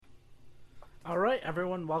All right,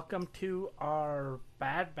 everyone, welcome to our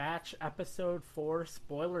Bad Batch episode 4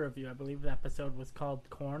 spoiler review. I believe the episode was called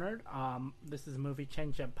Cornered. This is Movie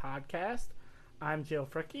Change Up Podcast. I'm Jill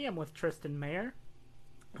Fricky. I'm with Tristan Mayer,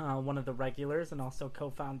 one of the regulars and also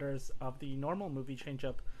co-founders of the normal Movie Change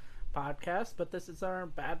Up podcast. But this is our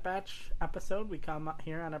Bad Batch episode. We come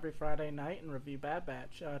here on every Friday night and review Bad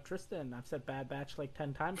Batch. Tristan, I've said Bad Batch like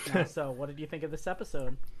 10 times now, so what did you think of this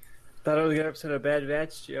episode? Thought it was a good episode of Bad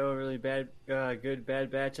Batch, Joe. Really good Bad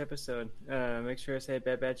Batch episode. Make sure I say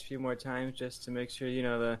Bad Batch a few more times just to make sure,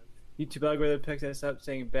 the YouTube algorithm picks us up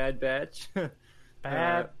saying Bad Batch.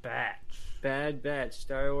 Bad Batch. Bad Batch.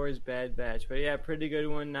 Star Wars Bad Batch. But yeah, pretty good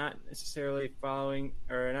one. Not necessarily following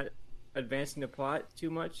or not advancing the plot too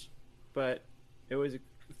much, but it was a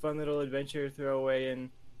fun little adventure throwaway. And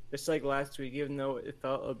just like last week, even though it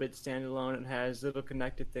felt a bit standalone, it has little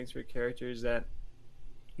connected things for characters that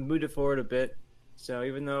moved it forward a bit. So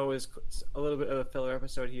even though it was a little bit of a filler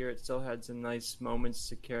episode here, it still had some nice moments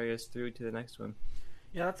to carry us through to the next one.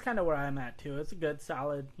 Yeah, that's kind of where I'm at too. It's a good,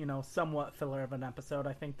 solid, somewhat filler of an episode.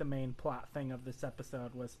 I think the main plot thing of this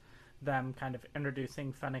episode was them kind of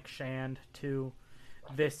introducing Fennec Shand to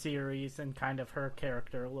this series, and kind of her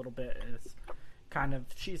character a little bit is kind of,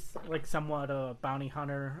 she's like somewhat a bounty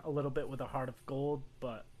hunter, a little bit with a heart of gold.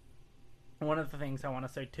 But one of the things I want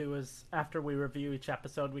to say too is after we review each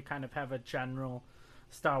episode, we kind of have a general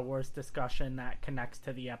Star Wars discussion that connects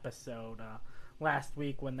to the episode. Last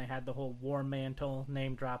week when they had the whole War Mantle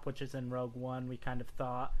name drop, which is in Rogue One, we kind of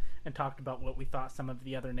thought and talked about what we thought some of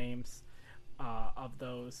the other names of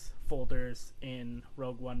those folders in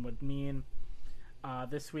Rogue One would mean.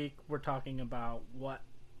 This week we're talking about what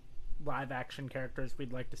live action characters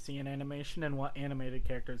we'd like to see in animation and what animated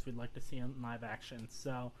characters we'd like to see in live action.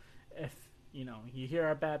 So if you hear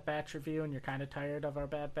our Bad Batch review and you're kind of tired of our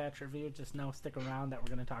Bad Batch review, just stick around that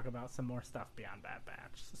we're going to talk about some more stuff beyond Bad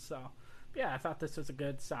Batch. So, yeah, I thought this was a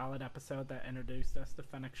good, solid episode that introduced us to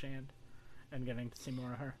Fennec Shand and getting to see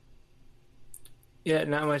more of her. Yeah,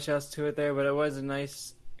 not much else to it there, but it was a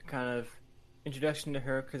nice kind of introduction to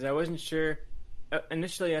her because I wasn't sure.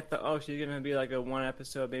 Initially, I thought, oh, she's going to be like a one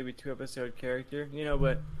episode, maybe 2 episode character,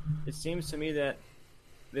 but it seems to me that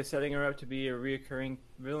they're setting her up to be a reoccurring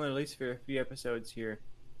villain, at least for a few episodes here.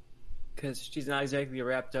 Because she's not exactly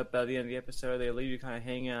wrapped up by the end of the episode. They leave you kind of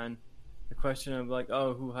hanging on the question of, like,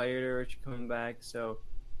 oh, who hired her? Is she coming back? So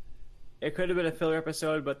it could have been a filler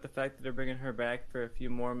episode, but the fact that they're bringing her back for a few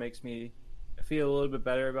more makes me feel a little bit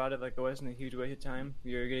better about it. Like, it wasn't a huge waste of time.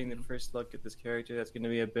 You're getting the first look at this character that's going to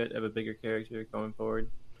be a bit of a bigger character going forward.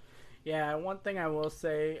 Yeah, one thing I will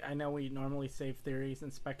say, I know we normally save theories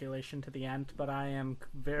and speculation to the end, but I am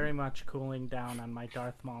very much cooling down on my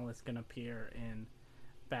Darth Maul is going to appear in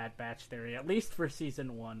Bad Batch theory, at least for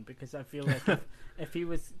season 1, because I feel like if he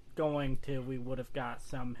was going to, we would have got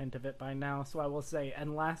some hint of it by now. So I will say,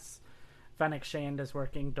 unless Fennec Shand is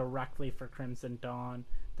working directly for Crimson Dawn,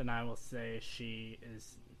 then I will say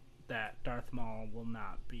that Darth Maul will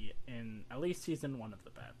not be in at least season 1 of the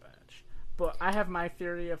Bad Batch. But I have my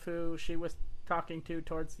theory of who she was talking to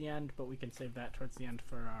towards the end, but we can save that towards the end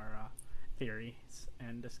for our theories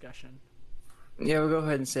and discussion. Yeah, we'll go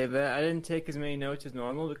ahead and save that. I didn't take as many notes as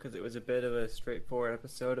normal because it was a bit of a straightforward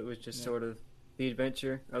episode. It was just sort of the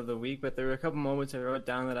adventure of the week, but there were a couple moments I wrote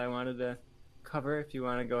down that I wanted to cover if you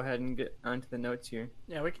want to go ahead and get onto the notes here.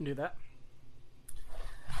 Yeah, we can do that.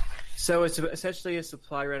 So it's essentially a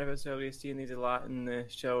supply run episode. We've seen these a lot in the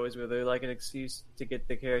shows where they're like an excuse to get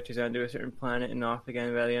the characters onto a certain planet and off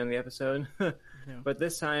again by the end of the episode. But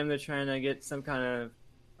this time they're trying to get some kind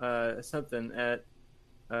of something at...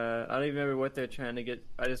 I don't even remember what they're trying to get.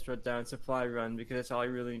 I just wrote down supply run because that's all I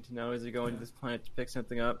really need to know is they're going to this planet to pick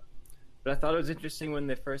something up. But I thought it was interesting when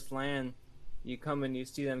they first land, you come and you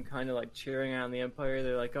see them kind of like cheering on the Empire.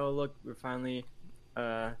 They're like, oh, look, we're finally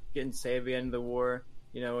getting saved at the end of the war.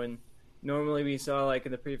 And normally we saw, like,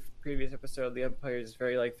 in the previous episode, the Empire is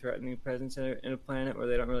very, like, threatening presence in a planet where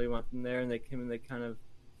they don't really want them there, and they came and they kind of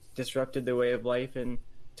disrupted their way of life and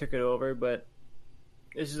took it over. But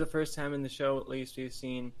this is the first time in the show, at least, we've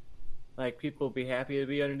seen, like, people be happy to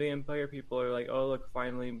be under the Empire. People are like, oh, look,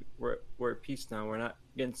 finally, we're at peace now. We're not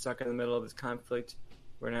getting stuck in the middle of this conflict.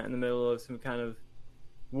 We're not in the middle of some kind of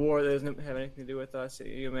war that doesn't have anything to do with us.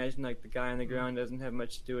 You imagine, like, the guy on the ground doesn't have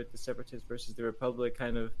much to do with the Separatists versus the Republic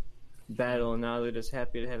kind of battle, and now they're just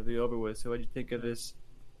happy to have it over with. So what do you think of this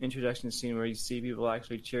introduction scene where you see people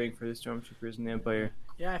actually cheering for the Stormtroopers in the Empire?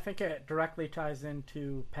 Yeah, I think it directly ties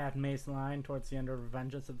into Padme's line towards the end of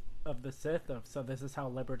Revenge of the Sith so this is how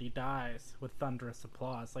liberty dies, with thunderous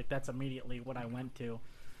applause. Like, that's immediately what I went to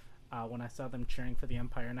when I saw them cheering for the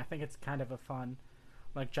Empire, and I think it's kind of a fun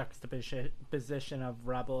like juxtaposition of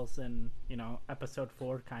Rebels and episode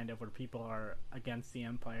 4, kind of, where people are against the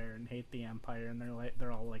Empire and hate the Empire, and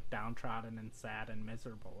they're all like downtrodden and sad and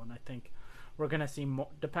miserable. And I think we're gonna see more,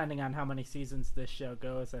 depending on how many seasons this show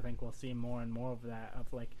goes. I think we'll see more and more of that,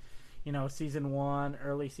 of like, season 1,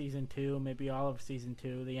 early season 2, maybe all of season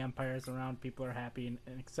 2, the Empire's around, people are happy and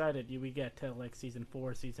excited. We get to like season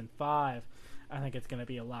 4, season 5, I think it's going to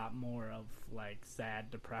be a lot more of like sad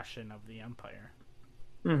depression of the Empire.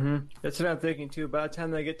 That's what I'm thinking too. By the time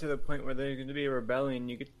they get to the point where there's going to be a rebellion,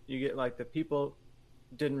 you get like the people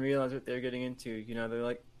didn't realize what they're getting into. They're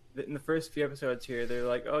like, in the first few episodes here, they're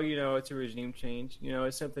like, oh, it's a regime change.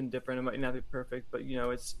 It's something different. It might not be perfect, but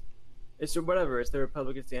it's whatever. It's the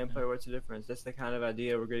Republic, it's the Empire. What's the difference? That's the kind of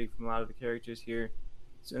idea we're getting from a lot of the characters here.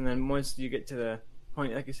 So, and then once you get to the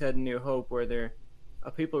point, like I said, in New Hope, where there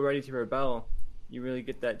are people ready to rebel, you really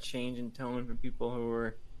get that change in tone from people who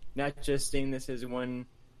are not just seeing this as one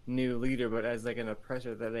new leader, but as like an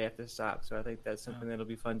oppressor that they have to stop. So I think that's something that'll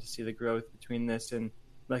be fun to see, the growth between this and,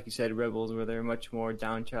 like you said, Rebels, where they're much more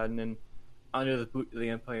downtrodden and under the boot of the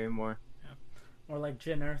Empire more. Yeah. Or like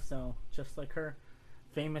Jyn Erso, just like her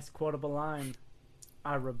famous quotable line,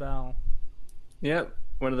 "I rebel." Yep,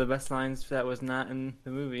 one of the best lines that was not in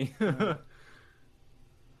the movie.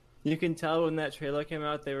 You can tell when that trailer came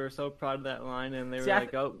out, they were so proud of that line, and they were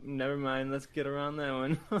like, oh, never mind, let's get around that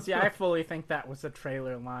one. See, I fully think that was a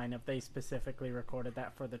trailer line, if they specifically recorded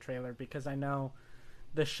that for the trailer, because I know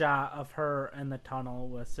the shot of her in the tunnel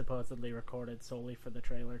was supposedly recorded solely for the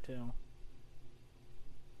trailer, too.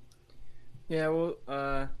 Yeah, well,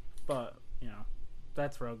 but,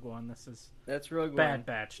 that's Rogue One. That's Rogue Bad One.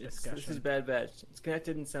 Batch discussion. This is Bad Batch. It's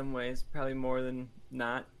connected in some ways, probably more than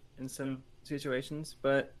not in some situations.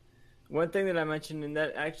 But one thing that I mentioned, and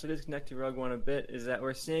that actually does connect to Rogue One a bit, is that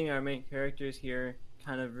we're seeing our main characters here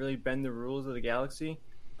kind of really bend the rules of the galaxy.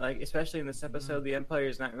 Like, especially in this episode, the Empire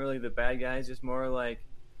is not really the bad guys, just more like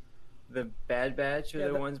the Bad Batch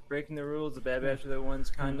are the ones breaking the rules. The Bad Batch are the ones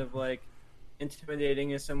kind of like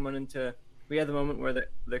intimidating someone into... We had the moment where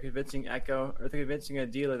they're convincing Echo, or they're convincing a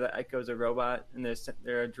dealer that Echo's a robot, and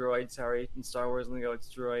they're a droid, sorry, in Star Wars lingo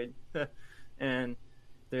it's droid. And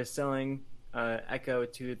they're selling Echo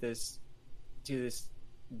to this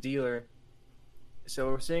dealer. So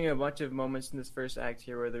we're seeing a bunch of moments in this first act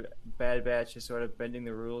here where the Bad Batch is sort of bending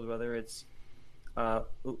the rules, whether it's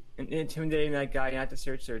intimidating that guy not to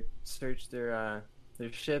search their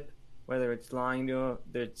ship, whether it's lying to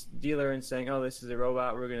the dealer and saying, oh, this is a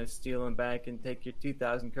robot, we're going to steal him back and take your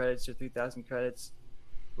 2,000 credits or 3,000 credits.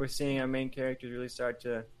 We're seeing our main characters really start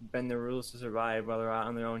to bend the rules to survive while they're out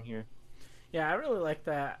on their own here. Yeah, I really like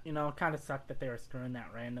that. It kind of sucked that they were screwing that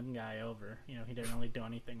random guy over. He didn't really do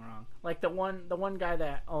anything wrong. Like the one guy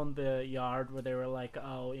that owned the yard, where they were like,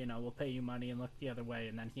 oh, we'll pay you money, and look the other way,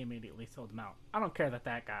 and then he immediately sold them out. I don't care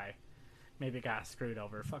that guy maybe got screwed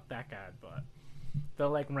over. Fuck that guy, but the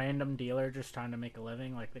like random dealer just trying to make a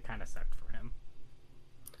living, like, they kind of sucked for him.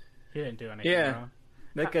 He didn't do anything wrong.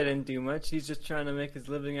 That guy didn't do much. He's just trying to make his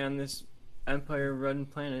living on this Empire-run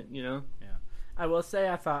planet, Yeah. I will say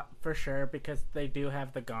I thought for sure, because they do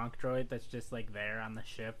have the Gonk droid that's just like there on the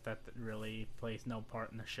ship that really plays no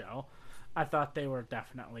part in the show. I thought they were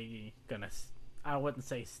definitely gonna, I wouldn't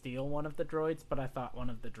say steal one of the droids, but I thought one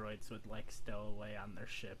of the droids would like stow away on their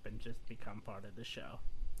ship and just become part of the show.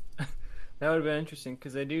 That would have been interesting,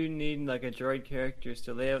 because they do need like a droid character,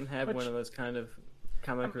 so they don't have one of those kind of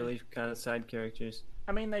comic relief kind of side characters.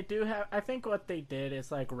 I mean, they do have... I think what they did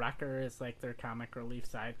is, like, Wrecker is, like, their comic relief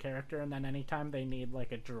side character, and then anytime they need,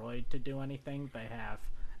 like, a droid to do anything, they have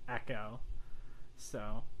Echo.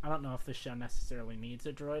 So, I don't know if the show necessarily needs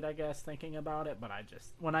a droid, I guess, thinking about it, but I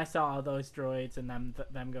just... When I saw all those droids and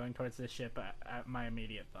them going towards the ship, my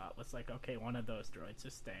immediate thought was, like, okay, one of those droids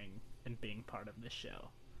is staying and being part of the show.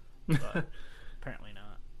 But apparently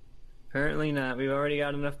not. Apparently not. We've already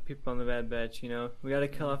got enough people on the Bad Batch, We gotta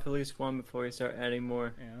kill off at least one before we start adding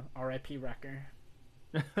more. Yeah, R.I.P. Wrecker.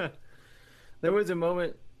 There was a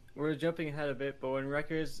moment, we're jumping ahead a bit, but when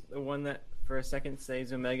Wrecker's the one that for a second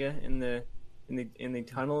saves Omega in the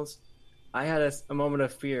tunnels, I had a moment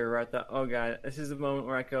of fear where I thought, oh god, this is the moment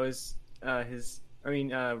where Echo's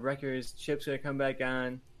Wrecker's chip's gonna come back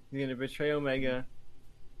on, he's gonna betray Omega.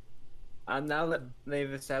 Now that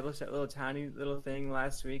they've established that tiny little thing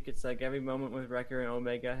last week, it's like every moment with Wrecker and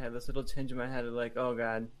Omega, I had this little tinge in my head of like, oh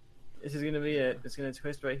god, this is going to be it. It's going to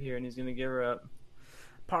twist right here and he's going to give her up.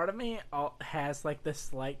 Part of me has like this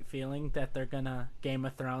slight feeling that they're going to Game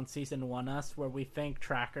of Thrones Season 1 us, where we think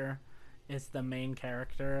Tracker is the main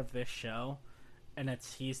character of this show, and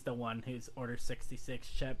he's the one whose Order 66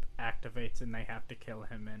 chip activates, and they have to kill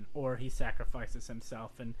him, or he sacrifices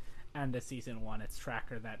himself, and end of season 1, it's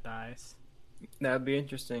Tracker that dies. That would be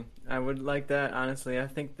interesting. I would like that, honestly. I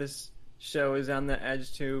think this show is on the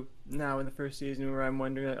edge too now in the first season, where I'm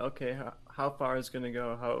wondering, like, okay, how far is it going to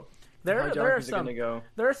go? How dark is it going to go?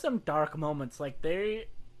 There are some dark moments. Like, they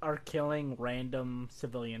are killing random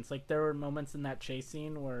civilians. Like, there were moments in that chase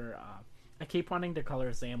scene where I keep wanting to call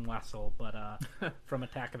her Zam Wessel, but from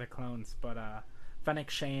Attack of the Clones, but Fennec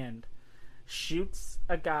Shand shoots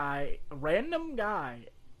a random guy,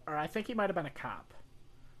 or I think he might have been a cop,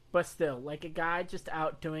 but still, like, a guy just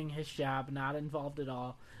out doing his job, not involved at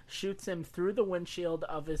all, shoots him through the windshield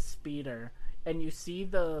of his speeder, and you see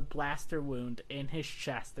the blaster wound in his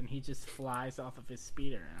chest, and he just flies off of his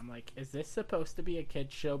speeder. And I'm like, is this supposed to be a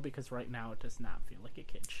kid's show? Because right now it does not feel like a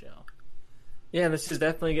kid's show. Yeah, this is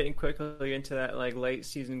definitely getting quickly into that, like, late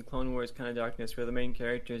season Clone Wars kind of darkness, where the main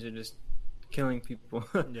characters are just killing people.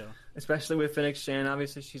 Yeah. Especially with Fennec Shand.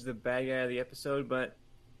 Obviously, she's the bad guy of the episode, but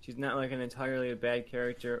she's not, like, an entirely a bad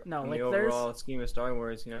character in the overall scheme of Star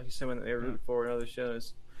Wars. You know, she's someone that they root for in other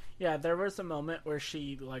shows. Yeah, there was a moment where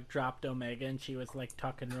she, like, dropped Omega and she was, like,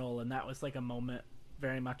 tuck and roll, and that was, like, a moment,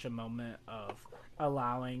 very much a moment of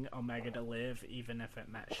allowing Omega to live, even if it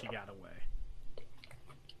meant she got away.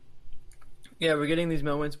 Yeah, we're getting these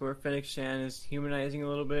moments where Fennec Shand is humanizing a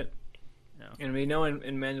little bit. Yeah. And we know in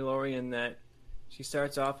Mandalorian that she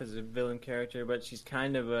starts off as a villain character, but she's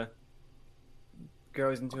kind of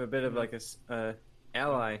grows into a bit of, like, a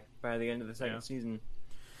ally by the end of the second season.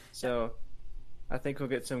 So I think we'll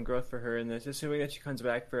get some growth for her in this, assuming that she comes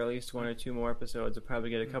back for at least 1 or 2 more episodes. We'll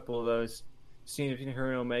probably get a couple of those scenes between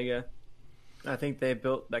her and Omega. I think they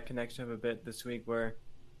built that connection up a bit this week, where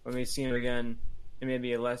when we see her again, it may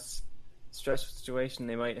be a less stressful situation.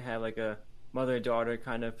 They might have, like, a mother-daughter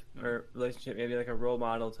kind of or relationship, maybe like a role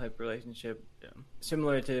model type relationship,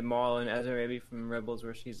 similar to Maul and Ezra, maybe from Rebels,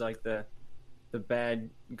 where she's like the bad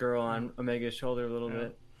girl on Omega's shoulder a little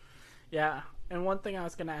bit. Yeah. And one thing I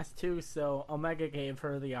was going to ask, too, so Omega gave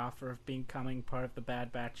her the offer of becoming part of the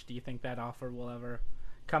Bad Batch. Do you think that offer will ever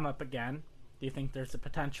come up again? Do you think there's a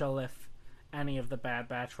potential, if any of the Bad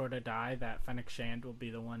Batch were to die, that Fennec Shand will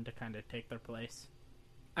be the one to kind of take their place?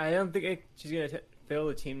 I don't think she's going to fail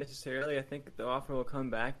the team necessarily. I think the offer will come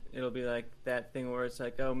back. It'll be like that thing where it's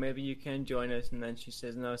like, oh, maybe you can join us, and then she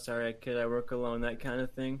says, no, sorry, kid, I work alone, that kind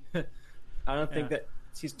of thing. I don't think that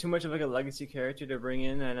she's too much of, like, a legacy character to bring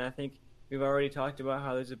in, and I think we've already talked about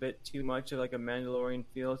how there's a bit too much of, like, a Mandalorian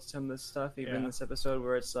feel to some of this stuff, even in this episode,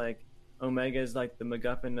 where it's like Omega's like the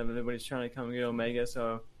MacGuffin of everybody's trying to come and get Omega,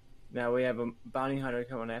 so now we have a bounty hunter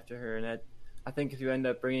coming after her, and I think if you end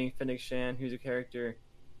up bringing Fennec Shand, who's a character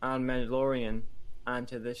on Mandalorian,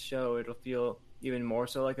 onto this show, it'll feel even more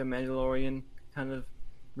so like a Mandalorian kind of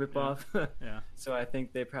ripoff. So I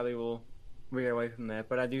think they probably will veer away from that,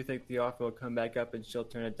 but I do think the offer will come back up and she'll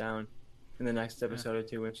turn it down in the next episode or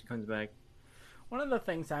 2 when she comes back. One of the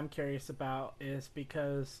things I'm curious about is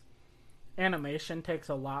because animation takes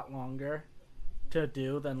a lot longer to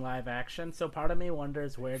do than live action, so part of me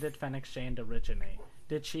wonders, where did Fennec Shand originate?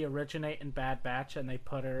 Did she originate in Bad Batch and they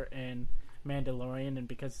put her in Mandalorian, and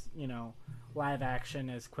because, you know, live action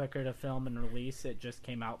is quicker to film and release, it just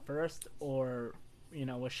came out first? Or, you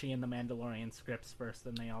know, was she in the Mandalorian scripts first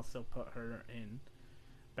and they also put her in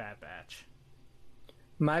Bad Batch?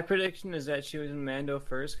 My prediction is that she was in Mando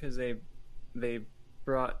first, because they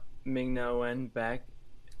brought Ming-Na Wen back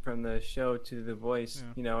from the show to the voice,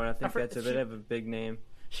 you know, and I think that's a bit of a big name.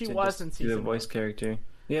 She was in season 1. The voice character.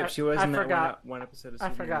 Yeah, she was in that one episode of season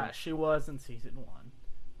 1. I forgot. She was in season 1.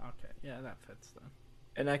 Okay, yeah, that fits then.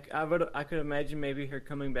 And I could imagine maybe her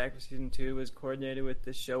coming back for season 2 was coordinated with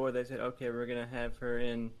this show, where they said, okay, we're going to have her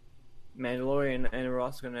in Mandalorian, and we're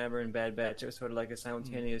also going to have her in Bad Batch. It was sort of like a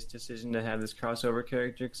simultaneous decision to have this crossover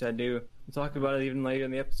character, because we'll talk about it even later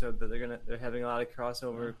in the episode, that they're having a lot of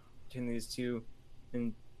crossover between these two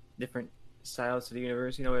in different styles to the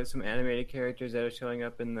universe. You know, we have some animated characters that are showing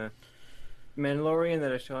up in the Mandalorian,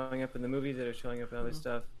 that are showing up in the movies, that are showing up in other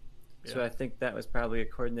stuff. So I think that was probably a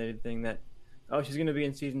coordinated thing, that, oh, she's going to be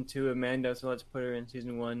in season 2 of Mando, so let's put her in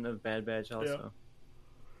season 1 of Bad Batch also.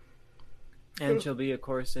 And she'll be, of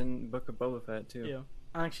course, in Book of Boba Fett too. Yeah,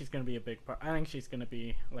 I think she's going to be a big part. I think she's going to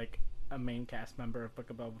be, like, a main cast member of Book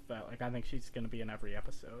of Boba Fett. Like, I think she's going to be in every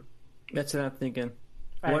episode. That's what I'm thinking.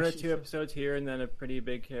 1 or 2 episodes here, and then a pretty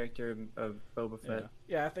big character of Boba Fett.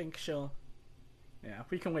 Yeah, I think she'll... Yeah,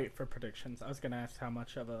 we can wait for predictions. I was going to ask how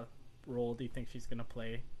much of a role do you think she's going to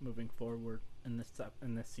play moving forward in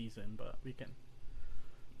this season, but we can...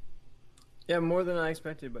 Yeah, more than I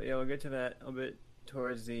expected, but yeah, we'll get to that a bit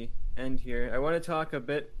towards the end here. I want to talk a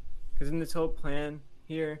bit because in this whole plan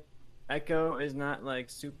here, Echo is not like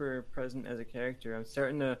super present as a character. I'm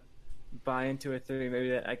starting to buy into a theory maybe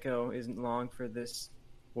that Echo isn't long for this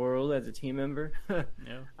world as a team member.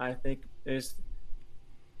 Yeah. I think there's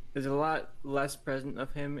a lot less present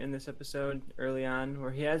of him in this episode early on,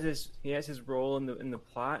 where he has his role in the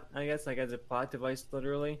plot, I guess, like as a plot device,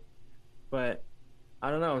 literally. But I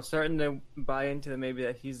don't know. I'm starting to buy into maybe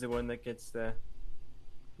that he's the one that gets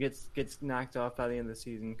knocked off by the end of the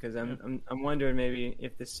season, because I'm wondering maybe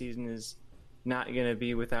if this season is not going to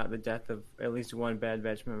be without the death of at least one Bad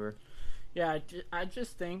Batch member. Yeah, I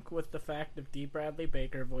just think with the fact of D. Bradley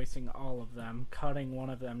Baker voicing all of them, cutting one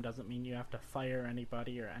of them doesn't mean you have to fire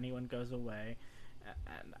anybody or anyone goes away.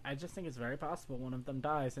 And I just think it's very possible one of them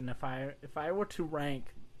dies. And if I were to rank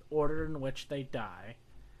order in which they die,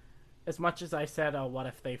 as much as I said, oh, what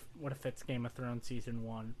if it's Game of Thrones season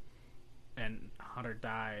 1 and Hunter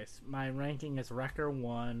dies, my ranking is Wrecker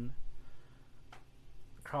 1,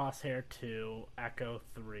 Crosshair 2, Echo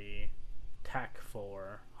 3, Tech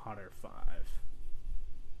 4, Hunter 5.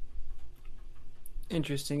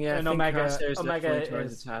 Interesting, yeah. And I think Omega definitely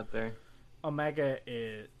towards the top there. Omega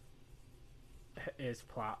is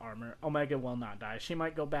plot armor. Omega will not die. She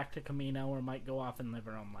might go back to Kamino or might go off and live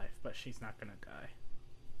her own life, but she's not gonna die.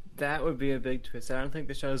 That would be a big twist. I don't think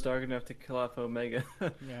the show's dark enough to kill off Omega.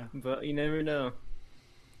 Yeah. But you never know.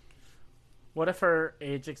 What if her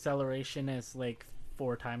age acceleration is like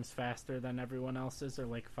 4 times faster than everyone else's, or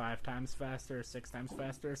like 5 times faster, or 6 times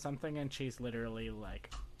faster, or something, and she's literally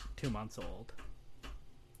like 2 months old?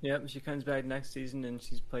 Yep, she comes back next season and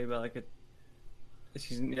she's played by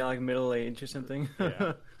she's like middle age or something.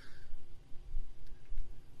 Yeah.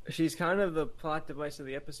 She's kind of the plot device of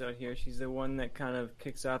the episode here. She's the one that kind of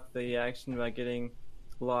kicks off the action by getting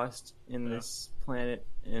lost in this planet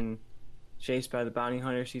and chased by the bounty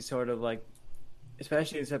hunter. She's sort of like,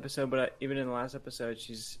 especially in this episode, but even in the last episode,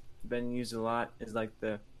 she's been used a lot as like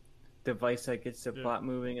the device that gets the plot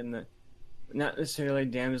moving, and the not necessarily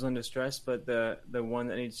damsel in distress, but the one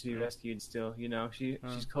that needs to be rescued still. You know,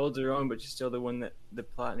 she's cold her own, but she's still the one that the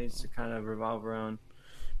plot needs to kind of revolve around.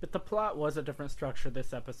 But the plot was a different structure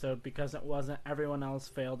this episode because it wasn't everyone else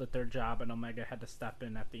failed at their job and Omega had to step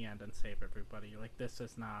in at the end and save everybody. Like, this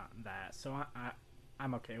is not that. So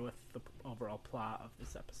I'm okay with the overall plot of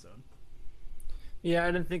this episode. Yeah, I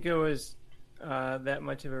didn't think it was that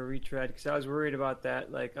much of a retread because I was worried about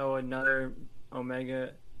that. Like, oh, another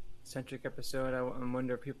Omega-centric episode. I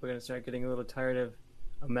wonder if people are going to start getting a little tired of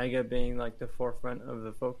Omega being like the forefront of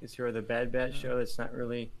the focus here, or the Bad Batch show that's not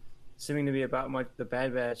really seeming to be about the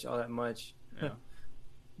Bad Batch all that much. Yeah.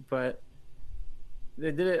 But they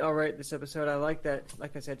did it all right this episode. I like that.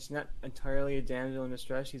 Like I said, she's not entirely a damsel in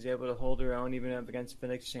distress. She's able to hold her own even up against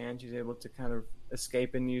Fennec Shand. She's able to kind of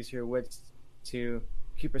escape and use her wits to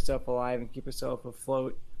keep herself alive and keep herself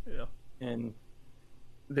afloat. Yeah. And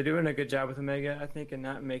they're doing a good job with Omega, I think, and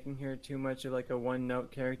not making her too much of like a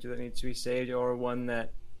one-note character that needs to be saved, or one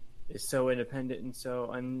that is so independent and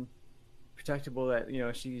so unprotectable that, you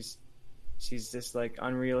know, she's just like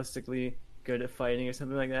unrealistically good at fighting or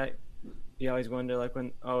something like that. You always wonder, like,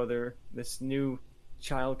 when this new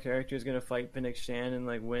child character is gonna fight Fennec Shand and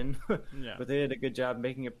like win. Yeah. But they did a good job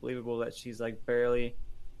making it believable that she's like barely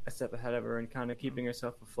a step ahead of her and kind of keeping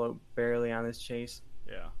herself afloat barely on this chase.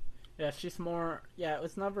 Yeah. Yeah, she's more... Yeah, it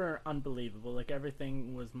was never unbelievable. Like,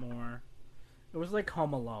 everything was more... It was like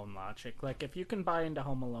Home Alone logic. Like, if you can buy into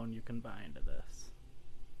Home Alone, you can buy into this.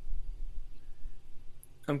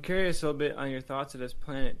 I'm curious a little bit on your thoughts of this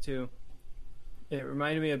planet, too. It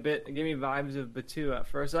reminded me a bit... It gave me vibes of Batuu.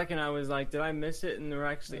 For a second, I was like, did I miss it? And we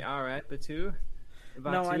actually are at Batuu?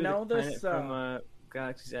 No, I know this... from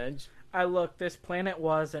Galaxy's Edge. This planet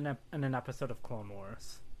was in an episode of Clone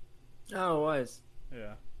Wars. Oh, it was.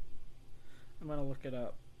 Yeah. I'm gonna look it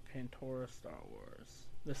up. Pantora Star Wars.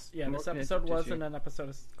 This episode was in an episode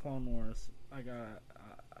of Clone Wars. I have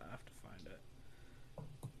to find it.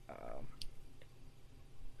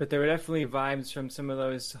 But there were definitely vibes from some of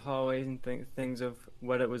those hallways and things of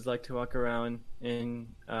what it was like to walk around in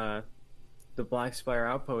the Black Spire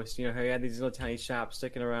Outpost. You know, how you had these little tiny shops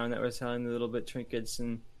sticking around that were selling the little bit trinkets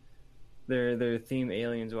and their theme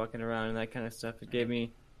aliens walking around and that kind of stuff. It gave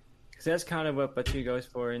me... Because that's kind of what Batuu goes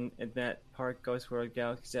for in that park goes for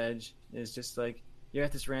Galaxy's Edge. Is just like, you're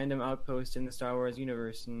at this random outpost in the Star Wars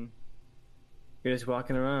universe and you're just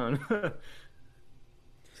walking around.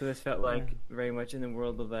 So this felt like very much in the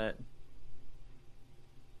world of that.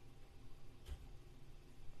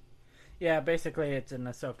 Yeah, basically it's an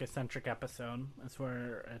Ahsoka-centric episode. That's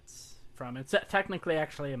where it's from. It's technically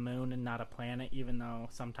actually a moon and not a planet, even though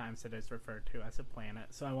sometimes it is referred to as a planet.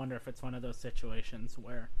 So I wonder if it's one of those situations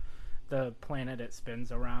where the planet it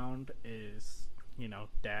spins around is,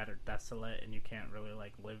 dead or desolate, and you can't really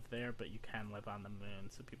live there, but you can live on the moon.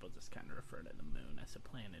 So people just kind of refer to the moon as a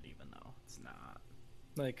planet, even though it's not.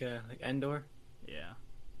 Like Endor. Yeah.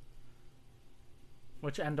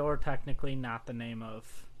 Which Endor technically not the name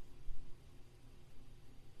of.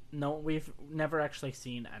 No, we've never actually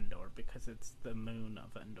seen Endor because it's the moon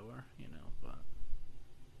of Endor, but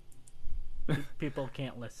people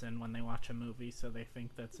can't listen when they watch a movie, so they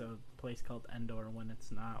think that's a place called Endor when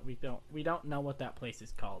it's not. We don't know what that place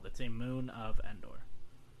is called. It's a moon of Endor.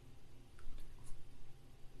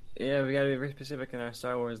 Yeah, we gotta be very specific in our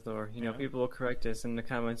Star Wars lore. People will correct us in the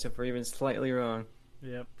comments if we're even slightly wrong.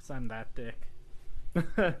 Yep, I'm that dick.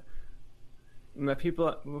 My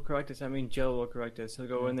people will correct us. I mean, Joe will correct us. He'll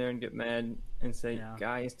go in there and get mad and say,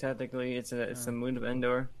 "Guys, technically, it's the moon of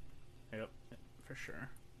Endor." Yep, for sure.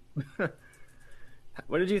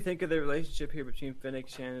 What did you think of the relationship here between Fennec,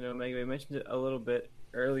 Shan, and Omega? We mentioned it a little bit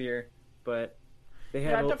earlier, but they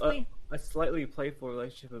have a slightly playful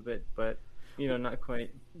relationship a bit, but not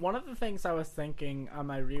quite. One of the things I was thinking on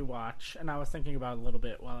my rewatch, and I was thinking about a little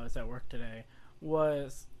bit while I was at work today,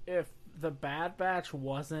 was if the Bad Batch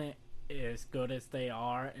wasn't as good as they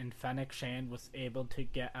are, and Fennec Shand was able to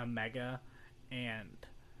get Omega and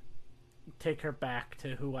take her back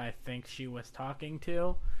to who I think she was talking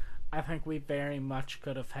to, I think we very much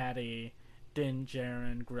could have had a Din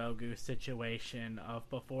Djarin Grogu situation of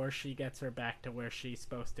before she gets her back to where she's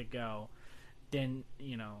supposed to go.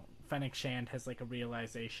 Fennec Shand has a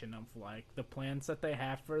realization of the plans that they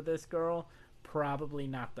have for this girl probably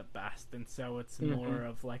not the best, and so it's more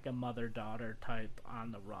of a mother-daughter type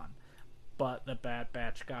on the run. But the Bad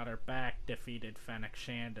Batch got her back, defeated Fennec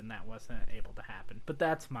Shand, and that wasn't able to happen. But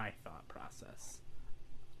that's my thought process.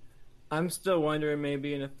 I'm still wondering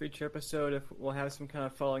maybe in a future episode if we'll have some kind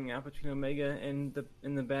of falling out between Omega and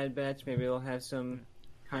the Bad Batch. Maybe they'll have some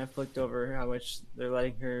conflict over how much they're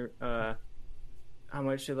letting her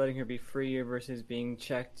be free versus being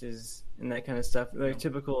checked and that kind of stuff.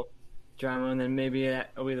 Typical drama, and then maybe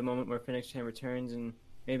that'll be the moment where Fennec Shand returns and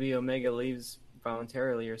maybe Omega leaves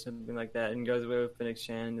voluntarily or something like that and goes away with Fennec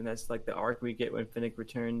Shand, and that's the arc we get when Fennec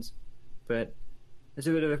returns. But it's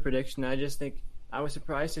a bit of a prediction. I just think I was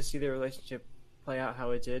surprised to see their relationship play out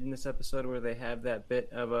how it did in this episode, where they have that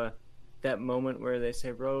bit of that moment where they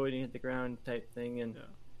say "Bro, and you hit the ground" type thing, and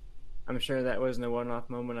I'm sure that wasn't a one-off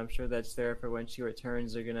moment. I'm sure that's there for when she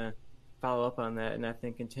returns. They're gonna follow up on that, and I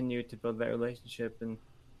think continue to build that relationship. And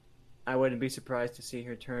I wouldn't be surprised to see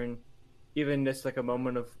her turn, even just a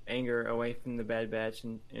moment of anger, away from the Bad Batch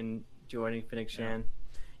and joining Fennec Shand.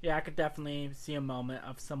 Yeah, I could definitely see a moment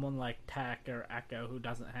of someone like Tech or Echo who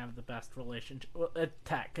doesn't have the best relationship. Well,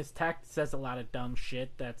 Tech, because Tech says a lot of dumb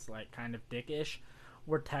shit that's kind of dickish,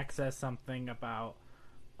 where Tech says something about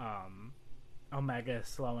Omega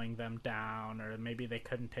slowing them down, or maybe they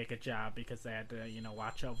couldn't take a job because they had to,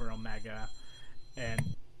 watch over Omega, and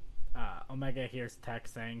Omega hears Tech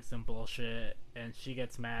saying some bullshit, and she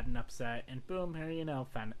gets mad and upset, and boom, here,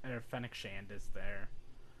 Fennec Shand is there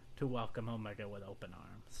to welcome Omega with open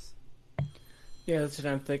arms. Yeah, that's what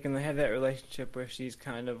I'm thinking. They have that relationship where she's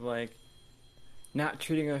kind of not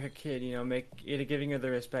treating her like a kid, giving her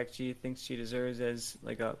the respect she thinks she deserves as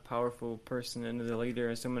a powerful person and as a leader,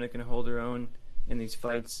 as someone that can hold her own in these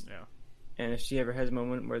fights. Yeah. And if she ever has a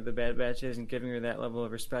moment where the Bad Batch isn't giving her that level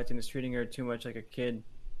of respect and is treating her too much like a kid,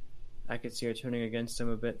 I could see her turning against him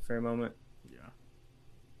a bit for a moment. Yeah.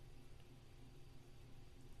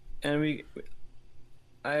 And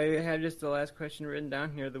I have just the last question written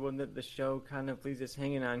down here. The one that the show kind of leaves us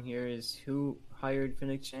hanging on here is who hired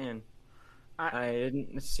Fennec Shand? I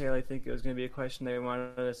didn't necessarily think it was going to be a question they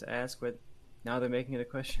wanted us to ask, but now they're making it a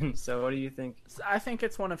question. So what do you think? I think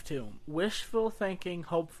it's one of two. Wishful thinking,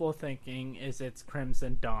 hopeful thinking is it's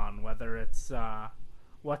Crimson Dawn, whether it's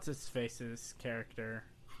what's-his-face's character,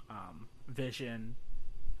 Vision,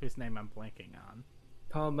 whose name I'm blanking on.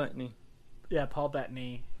 Paul Bettany. Yeah, Paul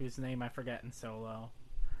Bettany, whose name I forget in Solo.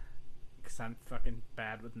 Because I'm fucking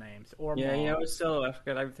bad with names. Or Maul. It's Solo. I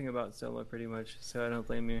forgot everything about Solo pretty much, so I don't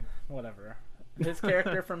blame you. Whatever. His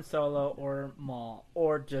character from Solo or Maul,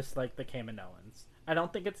 or just the Kaminoans. I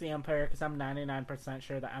don't think it's the Empire, because I'm 99%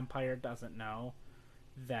 sure the Empire doesn't know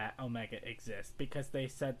that Omega exists, because they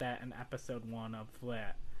said that in episode 1 of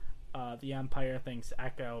that. The Empire thinks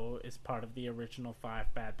Echo is part of the original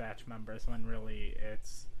 5 Bad Batch members, when really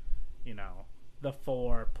it's, the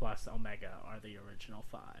 4 plus Omega are the original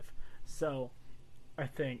 5. So, I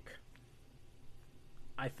think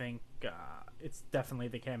I think it's definitely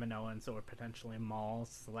the Kaminoans or potentially Maul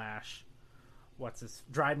slash what's his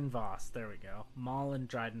Dryden Voss. There we go. Maul and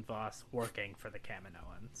Dryden Voss working for the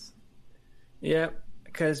Kaminoans. Yeah,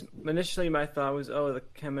 because initially my thought was, oh, the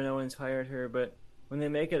Kaminoans hired her, but when they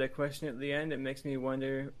make it a question at the end, it makes me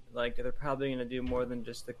wonder, like, they're probably going to do more than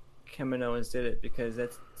just the Kaminoans did it, because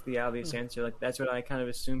that's the obvious answer. Like, that's what I kind of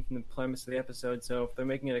assumed from the premise of the episode. So if they're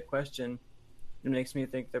making it a question, it makes me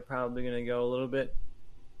think they're probably going to go a little bit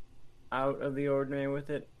out of the ordinary with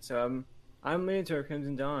it. So I'm leaning toward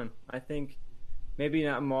Crimson Dawn. I think maybe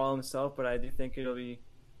not Maul himself, but I do think it'll be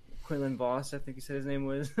Quinlan Voss. I think he said his name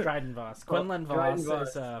was Dryden Voss. Quinlan Voss is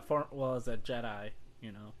is a Jedi.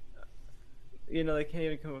 They can't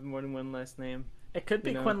even come up with more than one last name. It could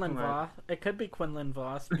be Quinlan Voss. It could be Quinlan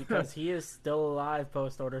Voss because he is still alive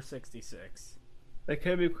post Order 66. It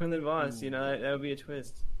could be Quinlan Voss. That would be a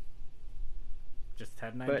twist. Just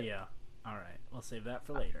had an idea. All right, we'll save that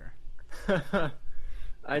for later.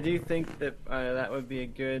 I do think that that would be a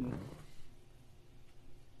good,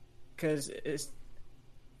 because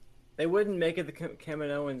they wouldn't make it the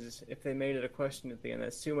Kaminoans if they made it a question at the end.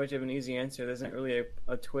 That's too much of an easy answer. There's not really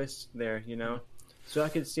a twist there, So I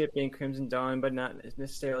could see it being Crimson Dawn, but not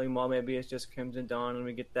necessarily Maul. Maybe it's just Crimson Dawn, and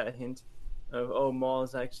we get that hint of, oh, Maul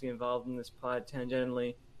is actually involved in this plot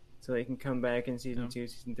tangentially, so they can come back in season 2,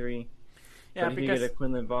 season 3. Yeah, but if you get a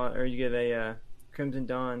Quinlan Voss, or you get a Crimson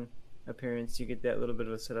Dawn appearance, you get that little bit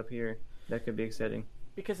of a setup here. That could be exciting.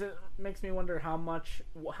 Because it makes me wonder how much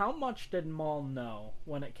did Maul know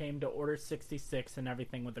when it came to Order 66 and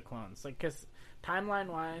everything with the clones? Like, because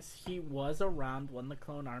timeline-wise, he was around when the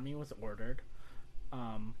clone army was ordered.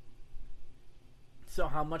 So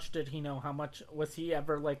how much did he know? How much was he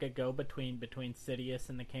ever like a go-between between Sidious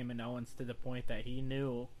and the Kaminoans to the point that he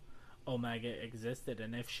knew Omega existed?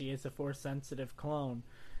 And if she is a Force-sensitive clone,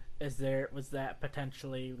 was that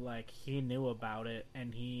potentially like he knew about it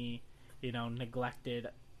and he neglected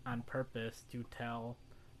on purpose to tell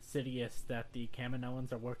Sidious that the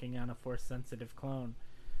Kaminoans are working on a Force-sensitive clone?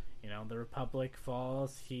 The Republic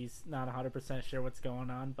falls. He's not 100% sure what's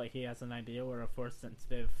going on, but he has an idea where a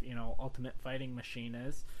Force-sensitive, ultimate fighting machine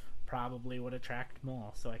is. Probably would attract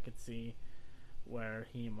Maul, so I could see where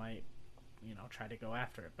he might, try to go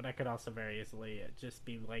after it. But I could also very easily just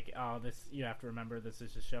be like, oh, you have to remember this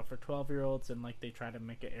is a show for 12-year-olds, and like they try to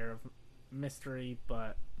make an air of mystery,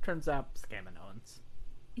 but turns out it's Kaminoans.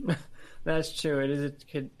 That's true. It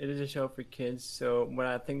is a show for kids, so what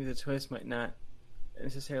I think is a twist might not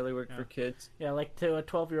necessarily work for kids. Yeah, like to a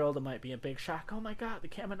 12-year-old it might be a big shock. Oh my god, the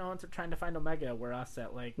Kaminoans are trying to find Omega, where us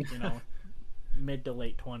at like, mid to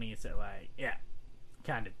late 20s are like, yeah,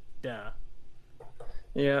 kind of duh.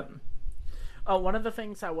 Yeah. Oh, one of the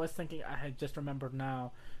things I was thinking, I had just remembered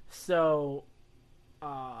now. So,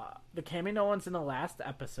 the Kaminoans in the last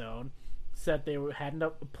episode said they had a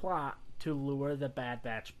plot to lure the Bad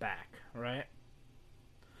Batch back, right?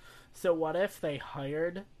 So what if they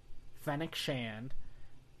hired Fennec Shand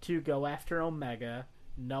to go after Omega,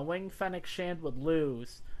 knowing Fennec Shand would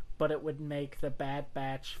lose, but it would make the Bad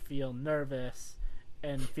Batch feel nervous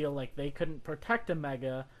and feel like they couldn't protect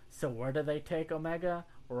Omega, so where do they take Omega?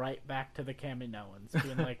 Right back to the Kaminoans,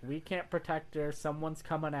 being like, we can't protect her, someone's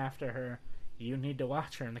coming after her, you need to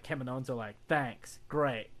watch her. And the Kaminoans are like, thanks,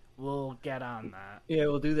 great, we'll get on that. Yeah,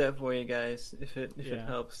 we'll do that for you guys, if it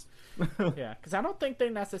helps. Yeah, because I don't think they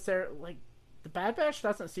necessarily, like, the Bad Batch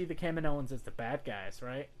doesn't see the Kaminoans as the bad guys,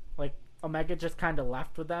 right? Like, Omega just kind of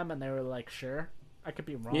left with them, and they were like, sure. I could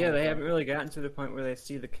be wrong. Yeah, they haven't really gotten to the point where they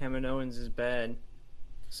see the Kaminoans as bad.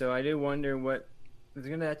 So I do wonder there's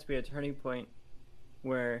going to have to be a turning point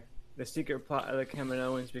where the secret plot of the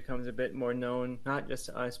Kaminoans becomes a bit more known, not just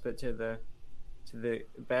to us, but to the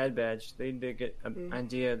Bad Batch. They need to get an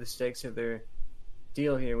idea of the stakes of their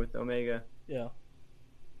deal here with Omega. Yeah.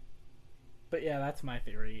 But yeah, that's my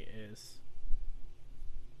theory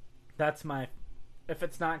if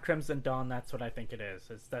it's not Crimson Dawn, that's what I think it is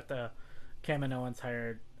that the Kaminoans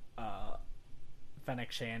hired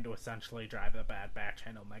Fennec Shand to essentially drive the Bad Batch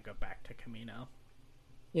and Omega back to Kamino.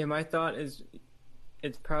 Yeah, my thought is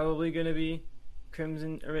it's probably going to be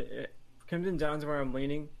Crimson Dawn's where I'm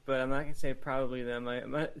leaning, but I'm not going to say probably them.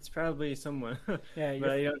 It's probably someone. Yeah, but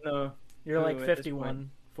I don't know. You're like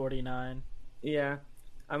 51-49. Yeah.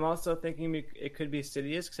 I'm also thinking it could be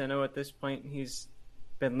Sidious, because I know at this point he's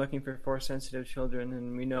been looking for Force-sensitive children,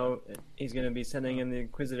 and we know he's going to be sending in the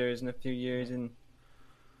Inquisitors in a few years, and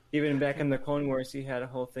even back in the Clone Wars, he had a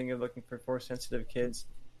whole thing of looking for Force-sensitive kids.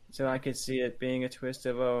 So I could see it being a twist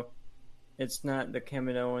of, it's not the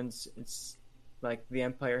Kaminoans, it's like the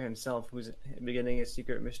Empire himself who's beginning a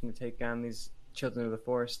secret mission to take on these Children of the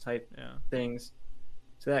Force type things.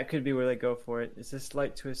 So that could be where they go for it. It's a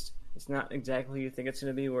slight twist. It's not exactly who you think it's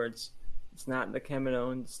going to be, where it's not the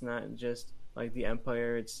Kaminoans, it's not just like the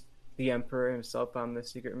Empire, it's the Emperor himself on the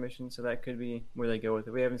secret mission. So that could be where they go with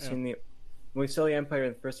it. We haven't seen we saw the Empire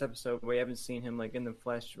in the first episode, but we haven't seen him like in the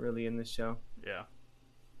flesh really in this show. Yeah.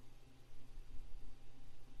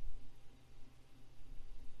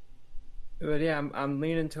 But yeah, I'm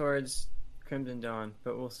leaning towards Crimson Dawn,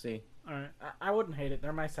 but we'll see. All right, I wouldn't hate it.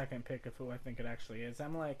 They're my second pick of who I think it actually is.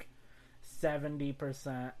 I'm like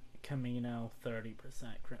 70% Camino, 30%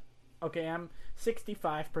 Okay, I'm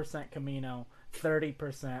 65% Camino,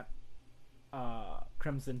 30%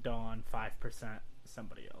 Crimson Dawn, 5%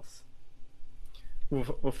 somebody else.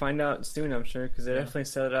 We'll find out soon, I'm sure, because they definitely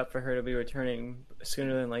set it up for her to be returning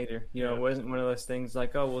sooner than later. You know, it wasn't one of those things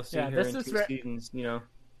like, oh, we'll see her in 2 seasons. You know,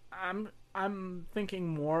 I'm thinking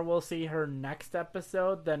more we'll see her next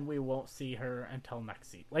episode than we won't see her until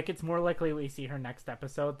next season. Like, it's more likely we see her next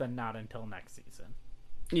episode than not until next season.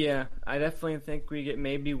 Yeah, I definitely think we get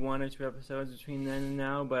maybe 1 or 2 episodes between then and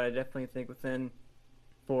now, but I definitely think within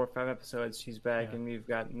 4 or 5 episodes she's back and we've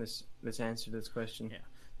gotten this answer to this question. Yeah.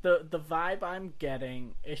 The vibe I'm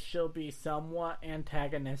getting is she'll be somewhat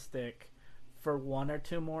antagonistic for 1 or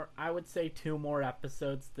 2 more, I would say 2 more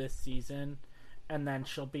episodes this season, and then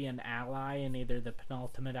she'll be an ally in either the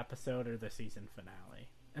penultimate episode or the season finale.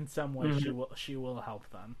 In some way, she will help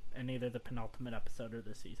them in either the penultimate episode or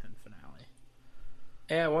the season finale.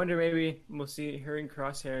 Yeah, I wonder maybe we'll see her and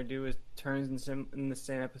Crosshair do with turns in the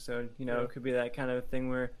same episode. You know, it could be that kind of thing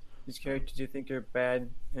where these characters you think are bad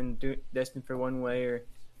and destined for one way, or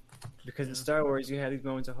because in Star Wars you have these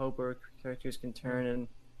moments of hope where characters can turn and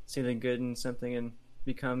see the good in something and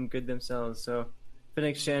become good themselves. So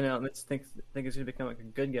Fennec Shan, let's think is going to become like a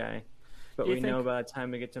good guy, but we know by the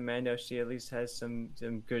time we get to Mando, she at least has some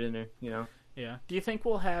good in her. You know. Yeah. Do you think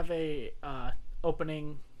we'll have a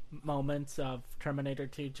opening moments of Terminator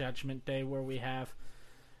 2 Judgment Day where we have,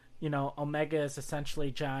 you know, Omega is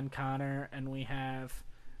essentially John Connor, and we have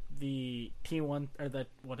the T1 or the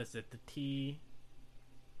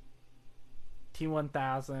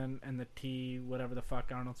T1000 and the T whatever the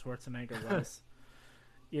fuck Arnold Schwarzenegger was.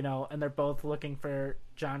 You know, and they're both looking for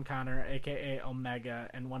John Connor, aka Omega,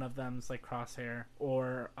 and one of them's like Crosshair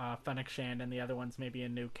or Fennec Shand, and the other one's maybe a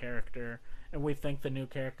new character, and we think the new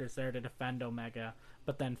character's there to defend Omega,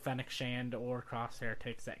 but then Fennec Shand or Crosshair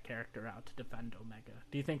takes that character out to defend Omega.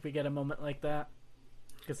 Do you think we get a moment like that?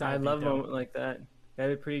 Because I love a moment like that.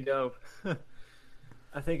 That'd be pretty dope.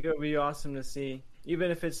 I think it would be awesome to see, even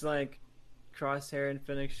if it's like Crosshair and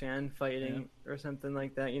Fennec Shand fighting or something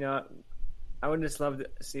like that. You know, I would just love to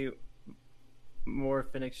see more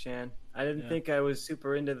Fennec Shand. I didn't think I was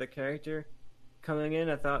super into the character coming in.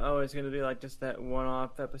 I thought, oh, it's going to be like just that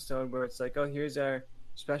one-off episode where it's like, oh, here's our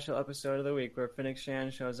special episode of the week where Fennec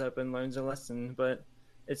Shand shows up and learns a lesson. But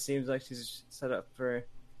it seems like she's set up for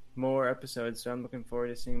more episodes, so I'm looking forward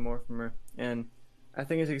to seeing more from her. And I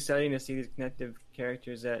think it's exciting to see these connective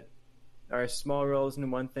characters that are small roles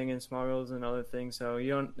in one thing and small roles in another thing. So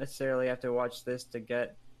you don't necessarily have to watch this to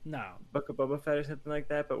get Book of Boba Fett or something like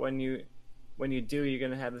that, but when you do, you're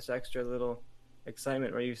gonna have this extra little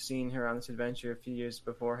excitement where you've seen her on this adventure a few years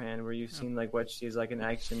beforehand, where you've seen like what she's like in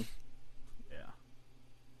action. Yeah,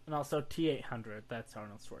 and also T-800, that's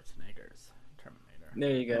Arnold Schwarzenegger's Terminator. There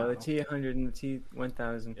you go, the T-800 and the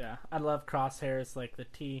T-1000. Yeah, I love Crosshairs like the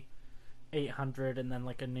T-800, and then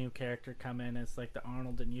like a new character come in as like the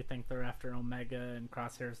Arnold, and you think they're after Omega, and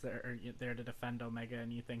Crosshair's there to defend Omega,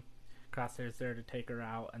 and you think Crosshair's there to take her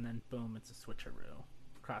out, and then boom, it's a switcheroo.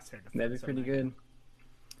 Crosshair defense. That'd be pretty good.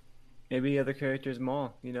 Maybe other characters,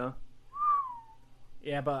 Maul, you know?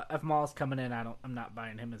 Yeah, but if Maul's coming in, I'm not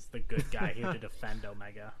buying him as the good guy here to defend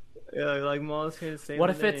Omega. Yeah, like Maul's here to save What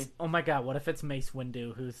if it's what if it's Mace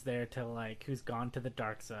Windu who's there to who's gone to the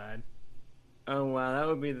dark side? Oh wow, that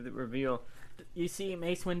would be the reveal. You see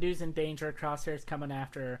Mace Windu's in danger, Crosshair's coming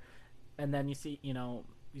after her, and then you see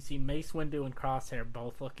Mace Windu and Crosshair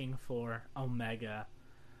both looking for Omega.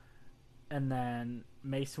 And then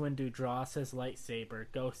Mace Windu draws his lightsaber,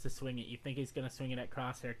 goes to swing it. You think he's going to swing it at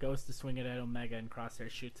Crosshair, goes to swing it at Omega, and Crosshair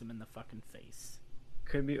shoots him in the fucking face.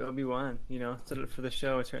 Could be Obi-Wan, you know? Set it for the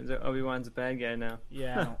show. It turns out Obi-Wan's a bad guy now.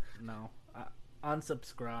 Yeah, I don't know.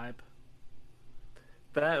 Unsubscribe.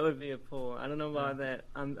 That would be a pull. I don't know about that.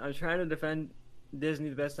 I'm trying to defend Disney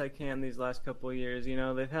the best I can these last couple of years. You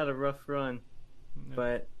know, they've had a rough run. Yeah.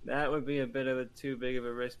 But that would be a bit of a too big of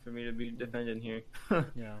a risk for me to be defending here.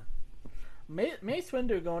 Yeah. Mace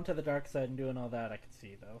Windu going to the dark side and doing all that, I could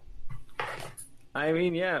see, though. I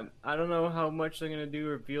mean, yeah. I don't know how much they're going to do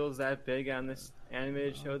reveals that big on this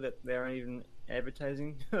animated show that they aren't even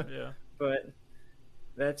advertising. Yeah. But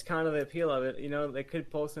that's kind of the appeal of it. You know, they could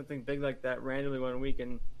pull something big like that randomly one week,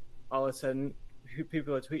 and all of a sudden,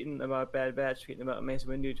 people are tweeting about Bad Batch, tweeting about Mace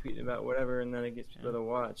Windu, tweeting about whatever, and then it gets people to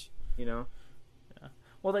watch. You know. Yeah.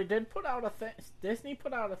 Well, they did put out a thing. Disney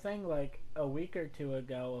put out a thing like a week or two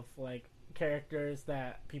ago of like characters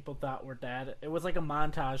that people thought were dead. It was like a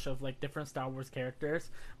montage of like different Star Wars characters,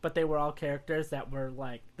 but they were all characters that were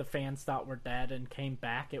like the fans thought were dead and came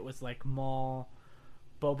back. It was like Maul,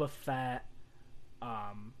 Boba Fett,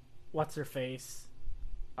 what's her face,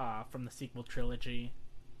 from the sequel trilogy.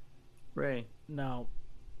 Ray. No.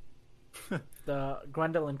 The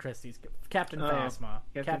Gwendolyn Christie's Captain Phasma.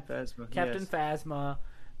 Captain Phasma.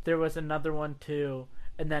 There was another one too,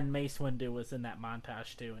 and then Mace Windu was in that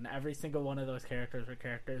montage too. And every single one of those characters were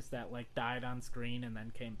characters that like died on screen and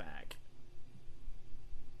then came back.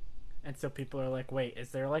 And so people are like, "Wait, is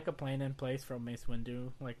there like a plan in place for Mace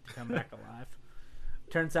Windu like to come back alive?"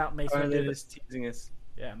 Turns out Mace Windu. They're just teasing us.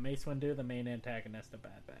 Yeah, Mace Windu, the main antagonist of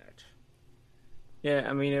Bad Batch. Yeah,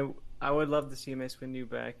 I mean, I would love to see Mace Windu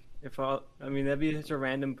back. That'd be such a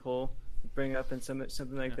random pull to bring up in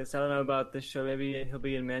something like this. I don't know about this show. Maybe he'll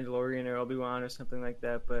be in Mandalorian or Obi-Wan or something like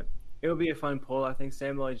that. But it would be a fun pull. I think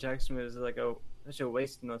Samuel L. Jackson was like such a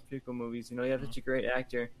waste in those prequel movies. You know, you have such a great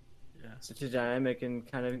actor, such a dynamic and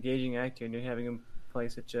kind of engaging actor, and you're having him play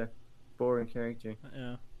such a boring character.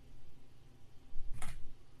 Yeah.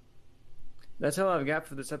 That's all I've got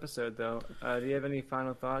for this episode, though. Do you have any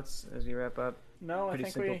final thoughts as we wrap up? No, Pretty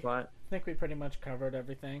simple plot. I think we pretty much covered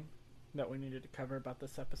everything that we needed to cover about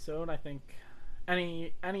this episode. I think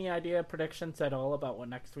any idea, predictions at all about what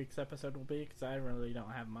next week's episode will be? Because I really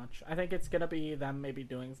don't have much. I think it's gonna be them maybe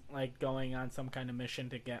doing like going on some kind of mission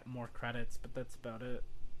to get more credits, but that's about it.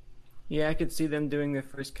 Yeah, I could see them doing their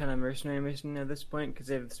first kind of mercenary mission at this point because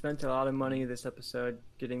they've spent a lot of money this episode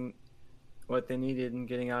getting what they needed and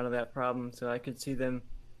getting out of that problem. So I could see them.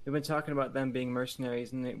 We've been talking about them being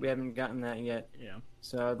mercenaries, and we haven't gotten that yet. Yeah.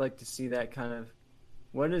 So I'd like to see that kind of.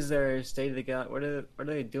 What is their state of the galaxy? What are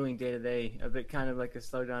they doing day to day? A bit kind of like a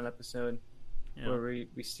slow down episode, where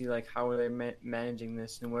we see like how are they managing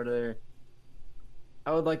this and what are.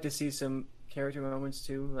 I would like to see some character moments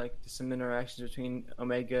too, like some interactions between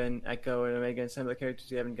Omega and Echo and Omega and some of the characters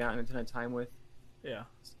we haven't gotten a ton of time with. Yeah.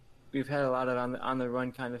 We've had a lot of on the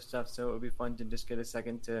run kind of stuff, so it would be fun to just get a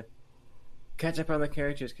second to catch up on the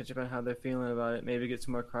characters, catch up on how they're feeling about it, maybe get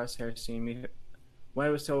some more Crosshair scene. When it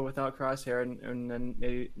was so without Crosshair, and then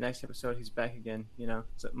maybe next episode he's back again,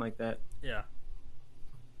 something like that. Yeah.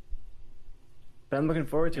 But I'm looking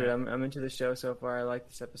forward to it. I'm into the show so far. I like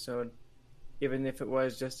this episode. Even if it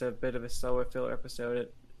was just a bit of a slower filler episode,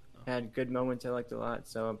 it had good moments I liked a lot,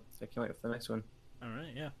 so I can't wait for the next one. All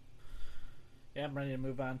right, yeah. Yeah, I'm ready to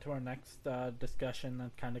move on to our next discussion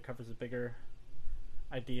that kind of covers a bigger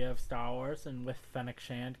idea of Star Wars, and with Fennec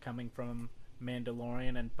Shand coming from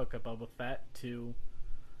Mandalorian and Book of Boba Fett to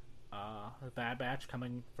Bad Batch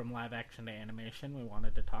coming from live action to animation, we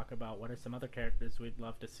wanted to talk about what are some other characters we'd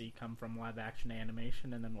love to see come from live action to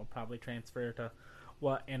animation, and then we'll probably transfer to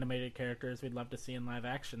what animated characters we'd love to see in live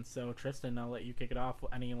action. So Tristan, I'll let you kick it off.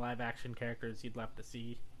 Any live action characters you'd love to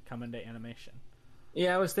see come into animation?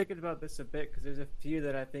 Yeah, I was thinking about this a bit because there's a few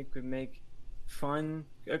that I think would make fun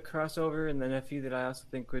crossover, and then a few that I also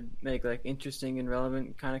think would make like interesting and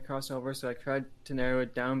relevant kind of crossover. So I tried to narrow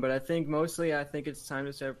it down, but I think it's time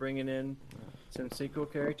to start bringing in some sequel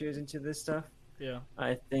characters into this stuff. Yeah,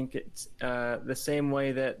 I think it's the same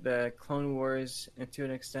way that the Clone Wars and to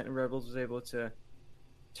an extent Rebels was able to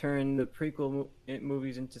turn the prequel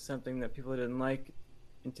movies into something that people didn't like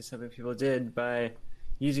into something people did by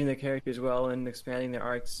using the characters well and expanding their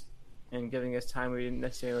arcs and giving us time we didn't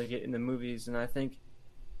necessarily get in the movies. And I think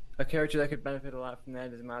a character that could benefit a lot from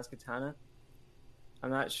that is Maz Kanata.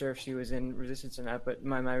 I'm not sure if she was in Resistance or not, but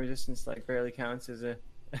my Resistance like barely counts as a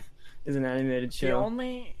as an animated show. The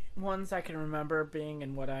only ones I can remember being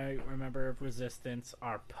in what I remember of Resistance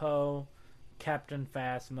are Poe, Captain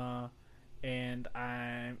Phasma, and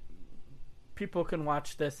people can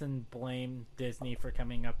watch this and blame Disney for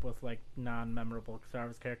coming up with like non-memorable Star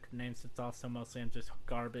Wars character names. It's also mostly just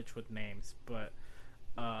garbage with names. But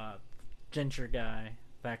Ginger guy,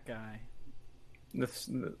 that guy,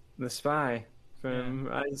 the spy from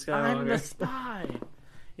I'm the spy.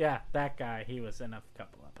 Yeah, that guy. He was in a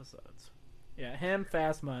couple episodes. Yeah, him,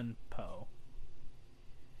 Phasma, and Poe.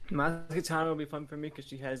 Maz Kanata will be fun for me because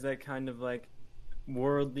she has that kind of like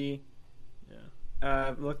worldly.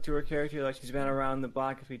 Look to her character, like she's been around the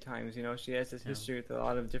block a few times. She has this history with a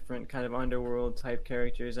lot of different kind of underworld type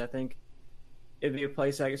characters. I think it'd be a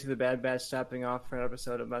place I could see the Bad Batch stopping off for an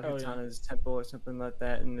episode about Katana's temple or something like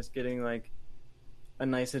that, and just getting like a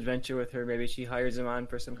nice adventure with her. Maybe she hires him on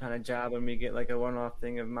for some kind of job, and we get like a one-off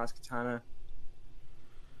thing of Maz Kanata.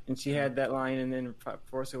 And she had that line, and then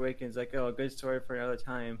Force Awakens, like, "Oh, a good story for another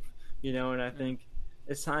time," And I think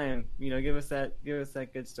it's time, give us that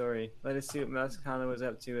good story. Let us see what Maz Kanata was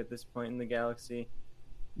up to at this point in the galaxy.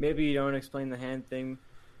 Maybe you don't explain the hand thing,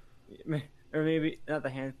 or maybe not the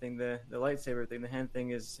hand thing, the lightsaber thing. The hand thing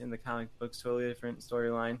is in the comic books, totally different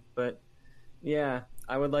storyline. But yeah,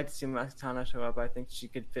 I would like to see Maz Kanata show up. I think she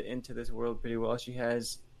could fit into this world pretty well. She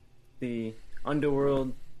has the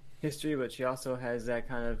underworld history, but she also has that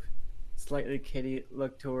kind of slightly kiddie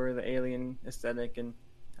look to her, the alien aesthetic, and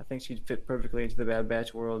I think she'd fit perfectly into the Bad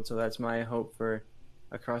Batch world. So that's my hope for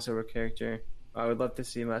a crossover character. I would love to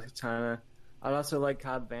see Maz Kanata. I'd also like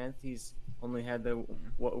Cobb Vanth. He's only had the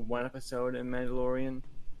one episode in Mandalorian,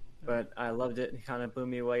 but I loved it. He kind of blew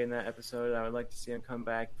me away in that episode. I would like to see him come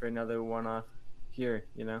back for another one-off here.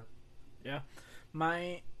 Yeah,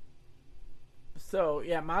 Maz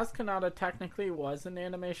Kanata technically was an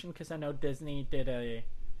animation because I know Disney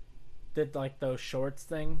did like those shorts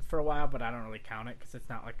thing for a while, but I don't really count it because it's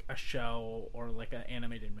not like a show or like an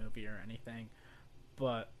animated movie or anything.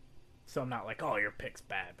 But so I'm not like, oh, your pick's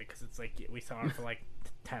bad because it's like we saw it for like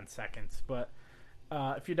 10 seconds. But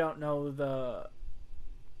if you don't know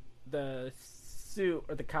the suit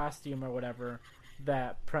or the costume or whatever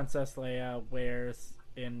that Princess Leia wears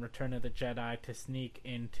in Return of the Jedi to sneak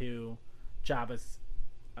into Jabba's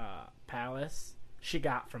palace, she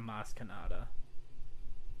got from Maz Kanata.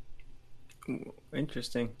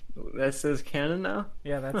 Interesting. That says canon now?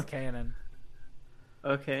 Yeah, that's canon.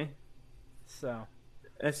 Okay. So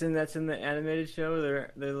that's in the animated show,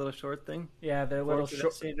 their little short thing. Yeah, their little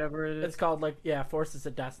short. Whatever it is. It's called Forces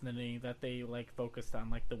of Destiny, that they like focused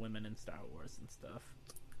on like the women in Star Wars and stuff.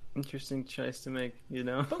 Interesting choice to make,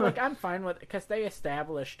 But like I'm fine with it because they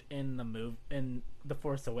established in the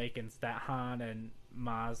Force Awakens that Han and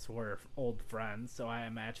Maz were old friends, so I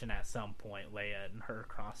imagine at some point Leia and her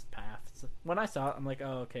crossed paths. When I saw it, I'm like,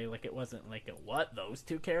 oh, okay, like it wasn't like those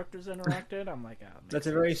two characters interacted. I'm like, oh, that's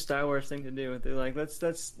a very Star Wars thing to do. They're like, let's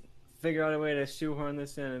figure out a way to shoehorn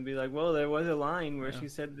this in and be like, well, there was a line where she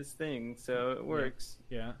said this thing, so it works.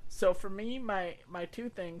 Yeah. So for me, my two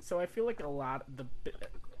things. So I feel like a lot of the.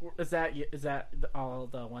 Is that all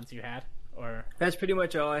the ones you had, or that's pretty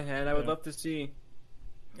much all I had. I would love to see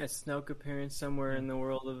a Snoke appearance somewhere in the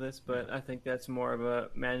world of this, but I think that's more of a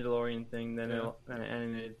Mandalorian thing than an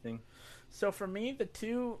animated thing. So for me, the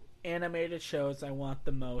two animated shows I want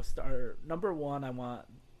the most are, number one, I want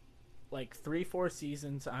like 3-4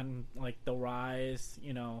 seasons on like the rise,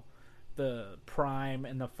 the prime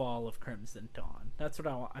and the fall of Crimson Dawn. That's what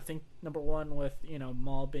I want. I think number one, with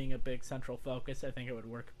Maul being a big central focus, I think it would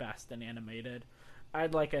work best in animated.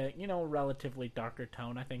 I'd like a relatively darker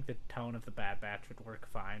tone. I think the tone of the Bad Batch would work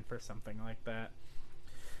fine for something like that.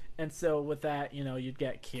 And so with that, you'd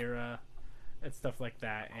get Kira and stuff like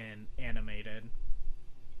that in animated,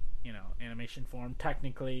 animation form.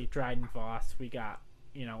 Technically, Dryden Voss, we got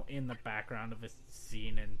in the background of a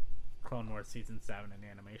scene in Clone Wars Season 7 in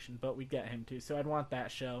animation, but we get him too, so I'd want that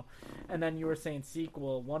show. And then you were saying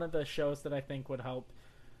sequel. One of the shows that I think would help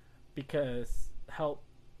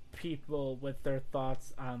people with their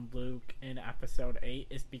thoughts on Luke in Episode 8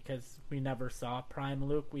 is because we never saw Prime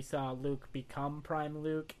Luke. We saw Luke become Prime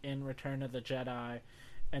Luke in Return of the Jedi,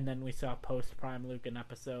 and then we saw post-Prime Luke in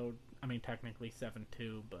technically 7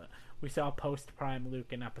 too, but we saw post-Prime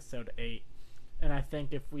Luke in Episode 8. And I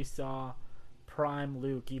think if we saw Prime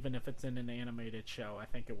Luke, even if it's in an animated show, I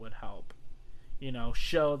think it would help,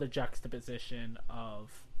 show the juxtaposition of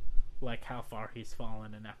like how far he's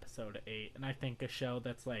fallen in Episode 8. And I think a show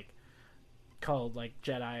that's like called like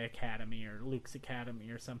Jedi Academy or Luke's Academy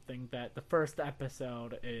or something, that the first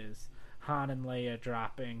episode is Han and Leia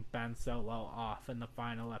dropping Ben Solo off, and the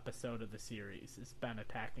final episode of the series is Ben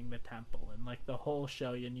attacking the temple, and like the whole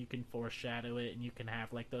show, and you can foreshadow it, and you can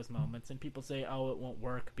have like those moments, and people say, oh, it won't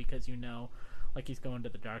work because like he's going to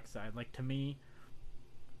the dark side. Like, to me,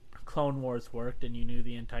 Clone Wars worked, and you knew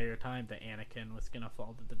the entire time that Anakin was going to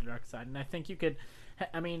fall to the dark side. And I think you could,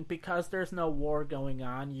 because there's no war going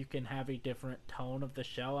on, you can have a different tone of the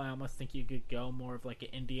show. I almost think you could go more of like an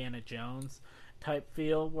Indiana Jones type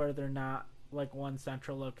feel, where they're not like one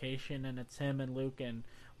central location, and it's him and Luke and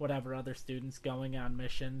whatever other students going on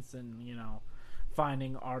missions and,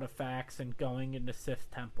 finding artifacts and going into Sith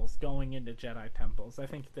temples, going into Jedi temples. I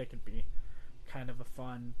think that could be kind of a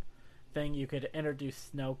fun thing. You could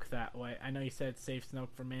introduce Snoke that way. I know you said save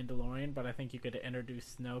Snoke for Mandalorian, but I think you could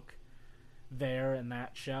introduce Snoke there in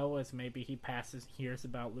that show is maybe he hears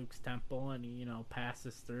about Luke's temple, and he,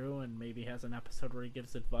 passes through, and maybe has an episode where he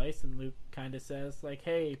gives advice, and Luke kind of says, like,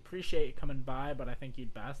 hey, appreciate you coming by, but I think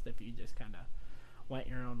you'd best if you just kind of went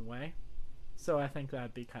your own way. So I think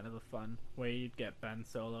that'd be kind of the fun way you'd get Ben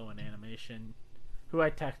Solo in animation, who I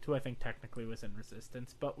think technically was in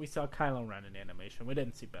Resistance, but we saw Kylo Ren in animation. We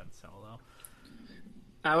didn't see Ben Solo.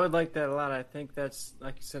 I would like that a lot. I think that's,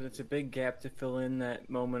 like you said, it's a big gap to fill in that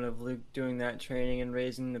moment of Luke doing that training and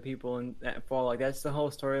raising the people in that fall. Like, that's the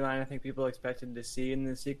whole storyline I think people expected to see in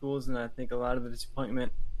the sequels, and I think a lot of the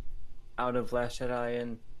disappointment out of Last Jedi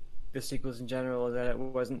and the sequels in general is that it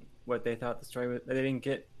wasn't what they thought the story was. They didn't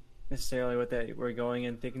get necessarily what they were going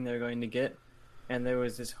and thinking they were going to get, and there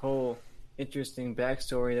was this whole interesting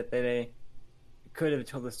backstory that they could have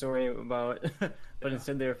told the story about, but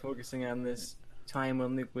instead they were focusing on this time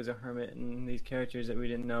when Luke was a hermit and these characters that we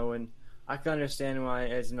didn't know. And I can understand why,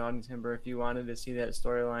 as an audience member, if you wanted to see that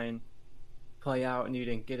storyline play out and you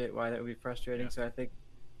didn't get it, why that would be frustrating. So I think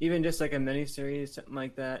even just like a mini-series, something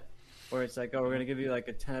like that, where it's like, oh, we're going to give you like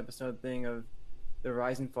a 10-episode thing of the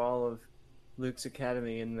rise and fall of Luke's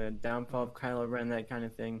academy and the downfall of Kylo Ren, that kind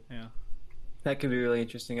of thing. Yeah, that could be really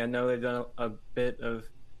interesting. I know they've done a bit of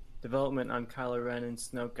development on Kylo Ren and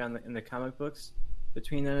Snoke in the comic books.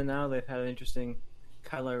 Between then and now, they've had an interesting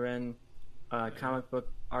Kylo Ren comic book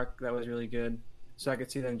arc that was really good. So I could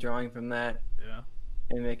see them drawing from that,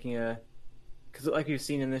 and making because like you've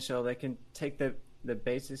seen in this show, they can take the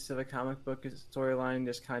basis of a comic book storyline and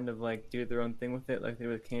just kind of like do their own thing with it, like they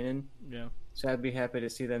did with Kanan. Yeah. So I'd be happy to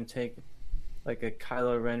see them take like a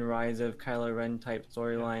Kylo Ren rise of Kylo Ren type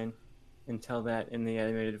storyline and tell that in the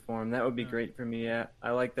animated form. That would be great for me. Yeah,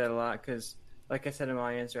 I like that a lot because, like I said in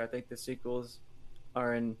my answer, I think the sequels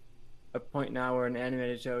are in a point now where an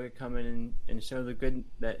animated show could come in and show the good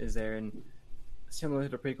that is there, and similar to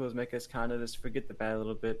the prequels, make us kind of just forget the bad a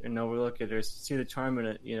little bit and overlook it or see the charm in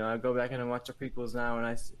it. I go back and watch the prequels now,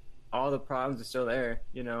 and all the problems are still there.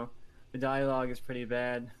 The dialogue is pretty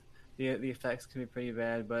bad, the effects can be pretty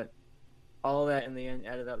bad, but all that in the end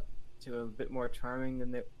added up to a bit more charming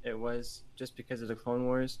than it was just because of the Clone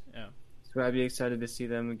Wars. Yeah. So I'd be excited to see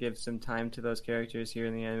them give some time to those characters here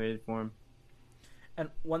in the animated form. And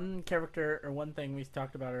one character, or one thing we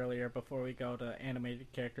talked about earlier before we go to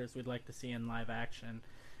animated characters we'd like to see in live action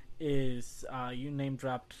is, you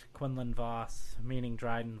name-dropped Quinlan Vos, meaning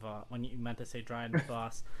Dryden Vos, when you meant to say Dryden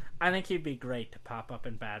Vos. I think he'd be great to pop up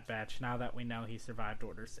in Bad Batch now that we know he survived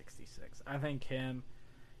Order 66. I think him,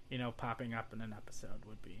 popping up in an episode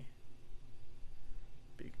would be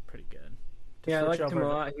pretty good. Yeah, I liked him a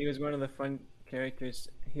lot. He was one of the fun characters.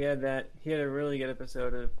 He had a really good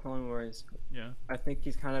episode of Clone Wars. Yeah. I think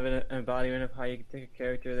he's kind of an embodiment of how you can take a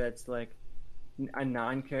character that's like a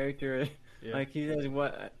non-character. Yeah. Like he has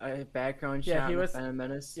a background shot in the Phantom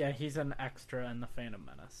Menace. Yeah, he's an extra in the Phantom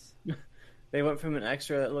Menace. They went from an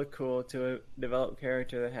extra that looked cool to a developed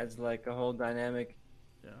character that has like a whole dynamic.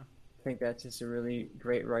 Yeah. I think that's just a really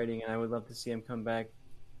great writing, and I would love to see him come back.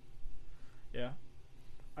 Yeah.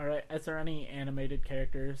 All right. Is there any animated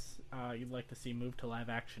characters you'd like to see move to live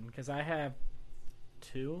action? Because I have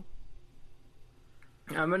 2.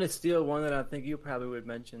 I'm going to steal one that I think you probably would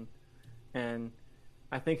mention, and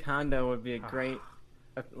I think Hondo would be a great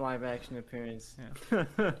live action appearance.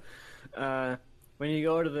 Yeah. When you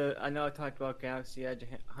go to I know I talked about Galaxy Edge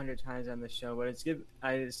 100 times on the show, but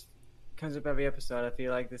it comes up every episode. I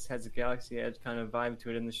feel like this has a Galaxy Edge kind of vibe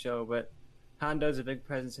to it in the show, but Hondo's a big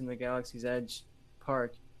presence in the Galaxy's Edge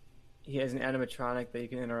park. He has an animatronic that you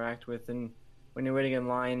can interact with, and when you're waiting in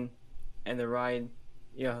line and the ride,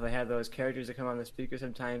 they have those characters that come on the speaker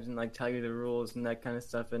sometimes and like tell you the rules and that kind of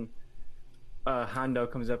stuff, and Hondo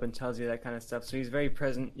comes up and tells you that kind of stuff. So he's very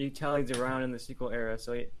present. You tell he's around in the sequel era,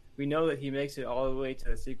 so we know that he makes it all the way to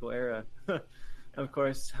the sequel era. Of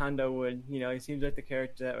course, Hondo would, he seems like the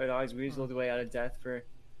character that would always weasel his way out of death for,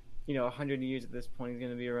 100 years at this point. He's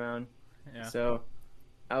going to be around. Yeah. So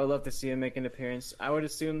I would love to see him make an appearance. I would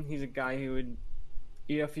assume he's a guy who would,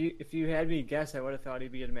 if you had me guess, I would have thought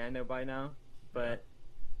he'd be a Mando by now. But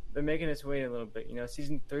they're making us wait a little bit.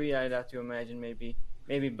 Season 3, I'd have to imagine maybe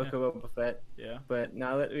Book of Boba Fett. Yeah. But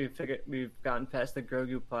now that we've gotten past the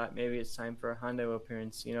Grogu plot, maybe it's time for a Hondo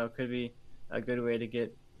appearance. It could be a good way to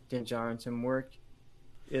get Din Djarin some work.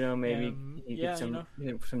 Maybe he gets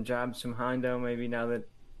some jobs from Hondo. Maybe now that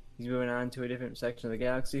he's moving on to a different section of the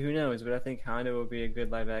galaxy, who knows? But I think Hondo will be a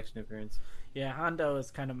good live action appearance. Yeah, Hondo is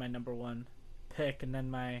kind of my number 1 pick, and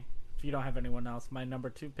then if you don't have anyone else, my number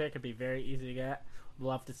 2 pick would be very easy to get.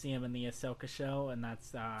 Love to see him in the Ahsoka show, and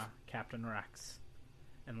that's Captain Rex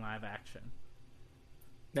in live action.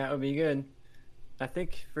 That would be good. I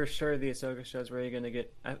think for sure the Ahsoka show is where you're gonna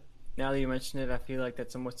get. Now that you mention it, I feel like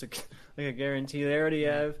that's almost like a guarantee. They already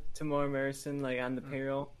have Tamora Morrison like on the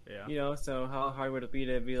payroll, Yeah. you know. So how hard would it be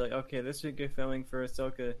to be like, okay, this week you're filming for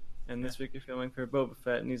Ahsoka, and this week you're filming for Boba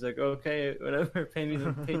Fett, and he's like, okay, whatever, pay me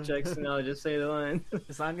the paychecks, and I'll just say the line.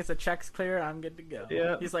 As long as the check's clear, I'm good to go.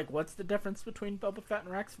 Yeah. He's like, what's the difference between Boba Fett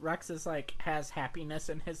and Rex? Rex is like has happiness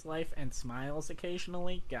in his life and smiles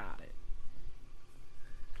occasionally. Got it.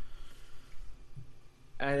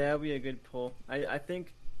 That would be a good pull. I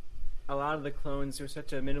think a lot of the clones were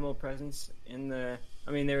such a minimal presence in the.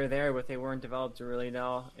 I mean, they were there, but they weren't developed really at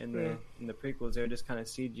all in the prequels. They were just kind of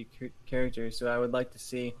CG characters. So I would like to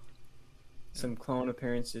see some clone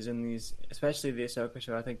appearances in these, especially the Ahsoka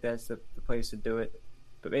show. I think that's the place to do it.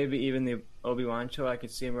 But maybe even the Obi-Wan show, I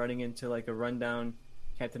could see him running into like a rundown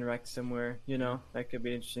Captain Rex somewhere. You know, that could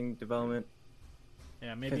be an interesting development.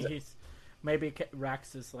 Yeah, maybe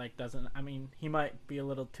Rex is like doesn't. I mean, he might be a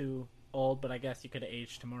little too old, but I guess you could have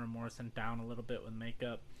aged Tamora Morrison down a little bit with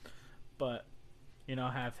makeup. But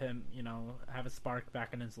have him, have a spark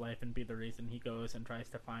back in his life and be the reason he goes and tries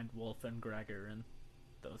to find Wolf and Gregor and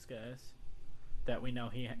those guys that we know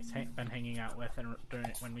he's been hanging out with and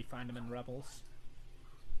when we find him in Rebels.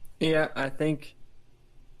 Yeah, I think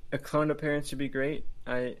a clone appearance would be great.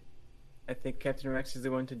 I think Captain Rex is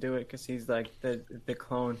the one to do it because he's like the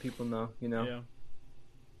clone people know, Yeah.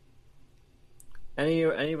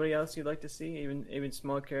 Anybody else you'd like to see, even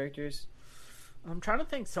small characters? I'm trying to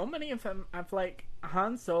think. So many of them. I've like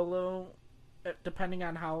Han Solo. Depending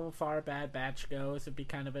on how far Bad Batch goes, it'd be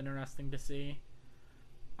kind of interesting to see.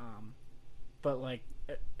 But like,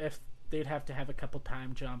 if they'd have to have a couple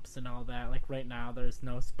time jumps and all that. Like right now, there's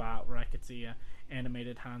no spot where I could see a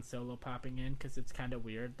animated Han Solo popping in because it's kind of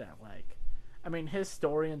weird that like, I mean, his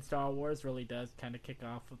story in Star Wars really does kind of kick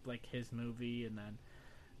off with like his movie and then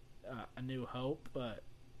A New Hope, but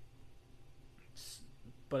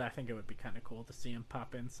I think it would be kind of cool to see him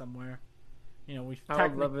pop in somewhere. I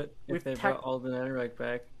would love it if they brought Alden Ehrenreich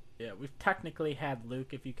back. Yeah, we've technically had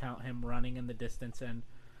Luke if you count him running in the distance and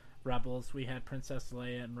Rebels. We had Princess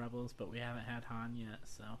Leia in Rebels, but we haven't had Han yet,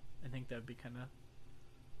 so I think that would be kind of...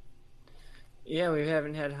 Yeah, we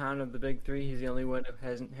haven't had Han of the big three. He's the only one who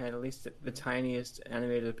hasn't had at least the tiniest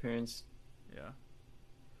animated appearance. Yeah.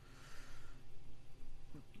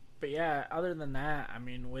 But yeah, other than that, I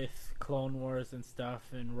mean, with Clone Wars and stuff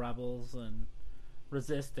and Rebels and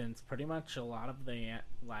Resistance, pretty much a lot of the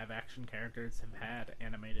live-action characters have had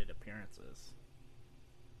animated appearances.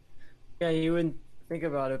 Yeah, you wouldn't think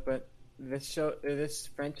about it, but this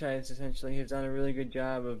franchise essentially has done a really good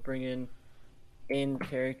job of bringing in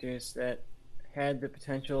characters that had the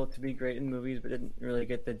potential to be great in movies, but didn't really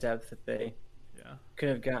get the depth that they could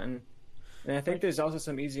have gotten. And I think there's also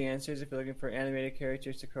some easy answers if you're looking for animated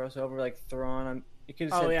characters to cross over, like Thrawn. You could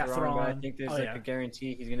have said Thrawn, but I think there's a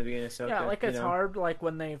guarantee he's going to be in Ahsoka. Yeah, like it's hard, like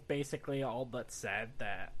when they've basically all but said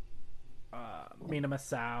that Mina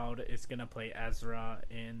Massoud is going to play Ezra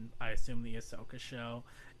in, I assume, the Ahsoka show.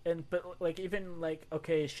 But like even like,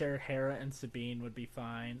 okay, sure, Hera and Sabine would be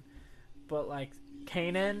fine. But like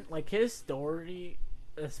Kanan, like his story,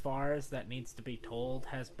 as far as that needs to be told,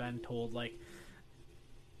 has been told. Like,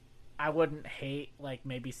 I wouldn't hate like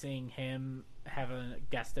maybe seeing him have a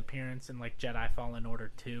guest appearance in like Jedi Fallen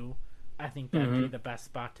Order 2. I think that'd be the best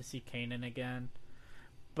spot to see Kanan again.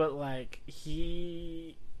 But like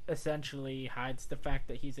he essentially hides the fact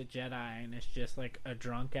that he's a Jedi and is just like a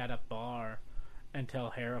drunk at a bar until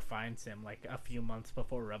Hera finds him like a few months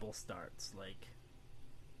before Rebel starts. Like,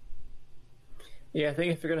 yeah, I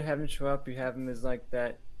think if you're gonna have him show up, you have him as like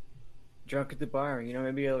that drunk at the bar.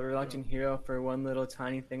 Maybe a reluctant hero for one little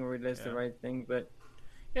tiny thing where he does the right thing, but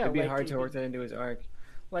it'd be hard to work that into his arc.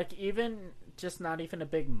 Like even just not even a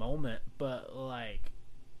big moment, but like,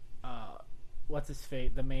 what's his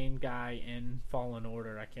fate? The main guy in Fallen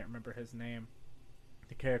Order. I can't remember his name,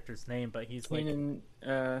 the character's name, but he's like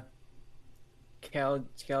Cal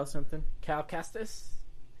something. Cal Kestis.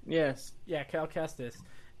 Yes. Yeah, Cal Kestis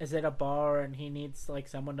is at a bar and he needs like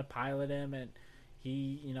someone to pilot him, and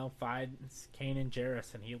he finds Kanan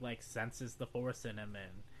Jarrus and he like senses the Force in him,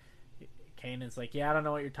 and Kanan's like, yeah, I don't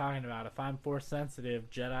know what you're talking about. If I'm Force sensitive,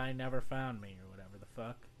 Jedi never found me, or whatever the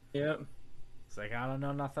fuck. Yep. It's like, I don't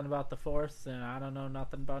know nothing about the Force, and I don't know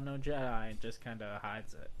nothing about no Jedi, and just kind of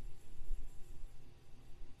hides it.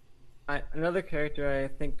 Another character I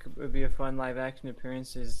think would be a fun live-action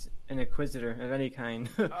appearance is an Inquisitor of any kind.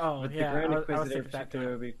 Oh, But yeah. the Grand Inquisitor in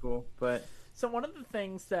particular would be cool. But so one of the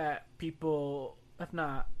things that people have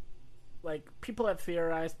not like people have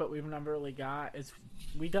theorized, but we've never really got is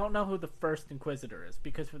we don't know who the first Inquisitor is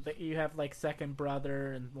because you have like second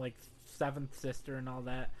brother and like seventh sister and all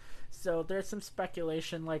that. So there's some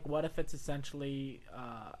speculation like what if it's essentially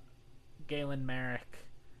Galen Marek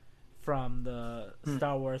from the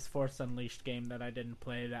Star Wars Force Unleashed game that I didn't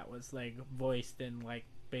play that was like voiced and like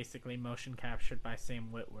basically motion captured by Sam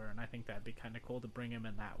Witwer, and I think that'd be kind of cool to bring him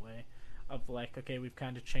in that way. Of like, okay, we've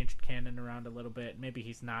kind of changed canon around a little bit. Maybe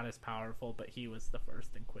he's not as powerful, but he was the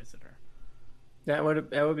first Inquisitor. That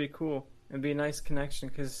would be cool. It'd be a nice connection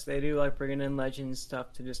because they do like bringing in Legends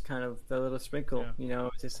stuff to just kind of the little sprinkle, you know,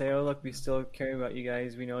 to say, oh look, we still care about you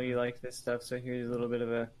guys. We know you like this stuff, so here's a little bit of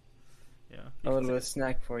a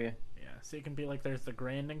snack for you. Yeah, so you can be like, there's the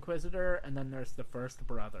Grand Inquisitor, and then there's the first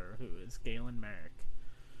brother who is Galen Marek.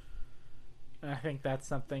 And I think that's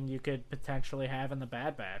something you could potentially have in the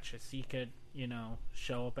Bad Batch, is he could, you know,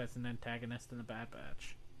 show up as an antagonist in the Bad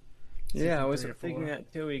Batch. Yeah, I was thinking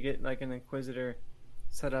that too. We get like an Inquisitor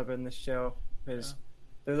set up in the show because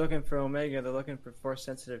they're looking for Omega, they're looking for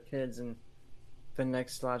Force-sensitive kids, and the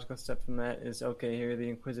next logical step from that is, okay, here are the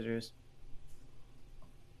Inquisitors.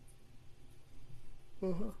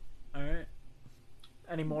 Uh-huh. All right.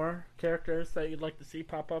 Any more characters that you'd like to see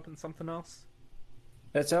pop up in something else?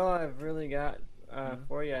 That's all I've really got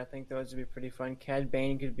for you. I think those would be pretty fun. Cad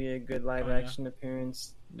Bane could be a good live-action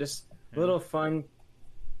appearance. Just a little fun.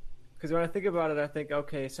 Because when I think about it, I think,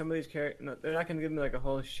 okay, some of these characters, they're not going to give me like a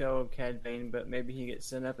whole show of Cad Bane, but maybe he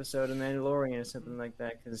gets an episode of Mandalorian or something like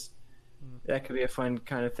that, because that could be a fun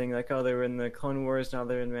kind of thing. Like, oh, they were in the Clone Wars, now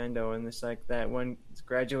they're in Mando, and it's like that one is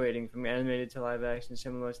graduating from animated to live action,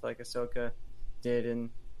 similar to like Ahsoka did, and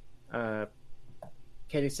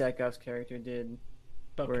Katie Sackhoff's character did.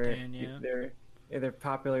 Where they're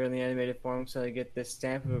popular in the animated form, so they get this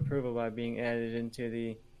stamp of approval by being added into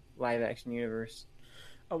the live action universe.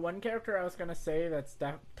 One character I was gonna say that's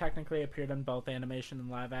technically appeared in both animation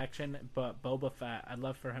and live action, but Boba Fett. I'd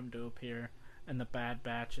love for him to appear in the Bad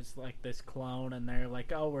Batch as like this clone, and they're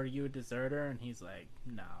like, "Oh, were you a deserter?" And he's like,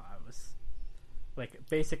 "No, I was." Like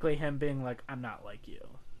basically him being like, "I'm not like you."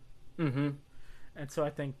 Mm-hmm. And so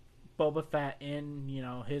I think Boba Fett in, you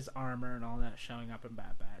know, his armor and all that showing up in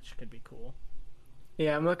Bad Batch could be cool.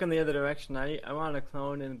 Yeah, I'm looking the other direction. I want a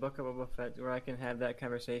clone in the Book of Boba Fett where I can have that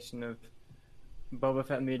conversation of Boba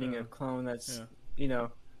Fett meeting a clone that's, you know,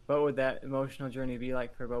 what would that emotional journey be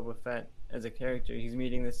like for Boba Fett as a character? He's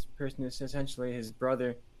meeting this person who's essentially his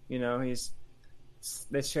brother. You know,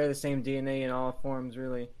 they share the same DNA in all forms,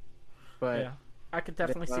 really. But yeah, I could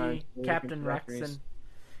definitely see Captain Rex, and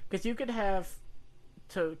because you could have,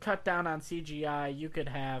 to cut down on CGI, you could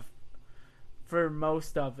have, for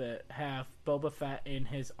most of it, have Boba Fett in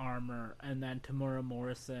his armor, and then Tamura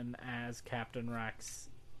Morrison as Captain Rex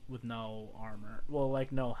with no armor, well,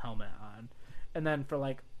 like no helmet on, and then for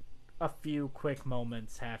like a few quick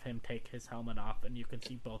moments have him take his helmet off and you can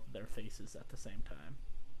see both of their faces at the same time.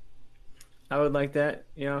 I would like that.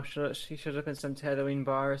 You know, she shows up in some Tatooine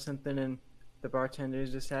bar or something and the bartender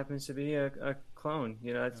just happens to be a clone.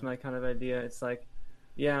 You know, that's my kind of idea. It's like,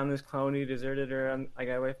 yeah, I'm this clone who deserted, or I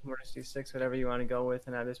got away from Order 66, whatever you want to go with,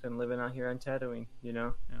 and I've just been living out here on Tatooine, you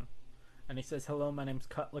know? Yeah. And he says, hello, my name's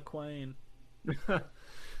Cut LaQuaine.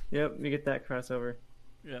 Yep, you get that crossover.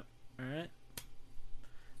 Yep. All right.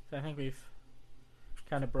 So I think we've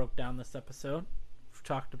kind of broke down this episode. We've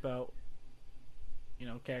talked about, you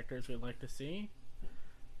know, characters we'd like to see.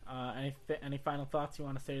 Any final thoughts you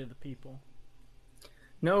want to say to the people?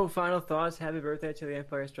 No final thoughts. Happy birthday to The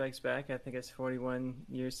Empire Strikes Back. I think it's 41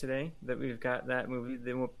 years today that we've got that movie,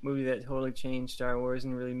 the movie that totally changed Star Wars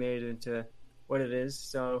and really made it into what it is.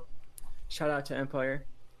 So shout out to Empire.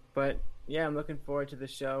 But yeah, I'm looking forward to the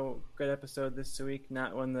show. Good episode this week.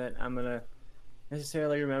 Not one that I'm going to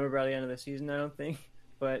necessarily remember by the end of the season, I don't think.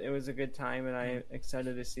 But it was a good time, and I'm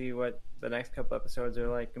excited to see what the next couple episodes are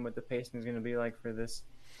like and what the pacing is going to be like for this.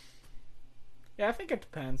 Yeah, I think it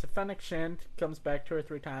depends. If Fennec Shand comes back 2 or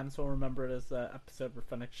 3 times, we'll remember it as the episode where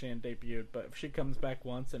Fennec Shand debuted. But if she comes back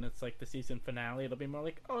once and it's like the season finale, it'll be more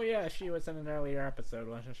like, oh yeah, she was in an earlier episode,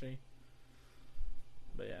 wasn't she?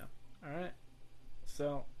 But yeah. Alright.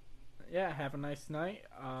 So, yeah, have a nice night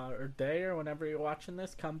or day or whenever you're watching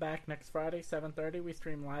this. Come back next Friday, 7:30. We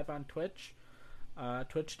stream live on Twitch.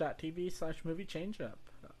 Twitch.tv/moviechangeup.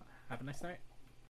 Have a nice night.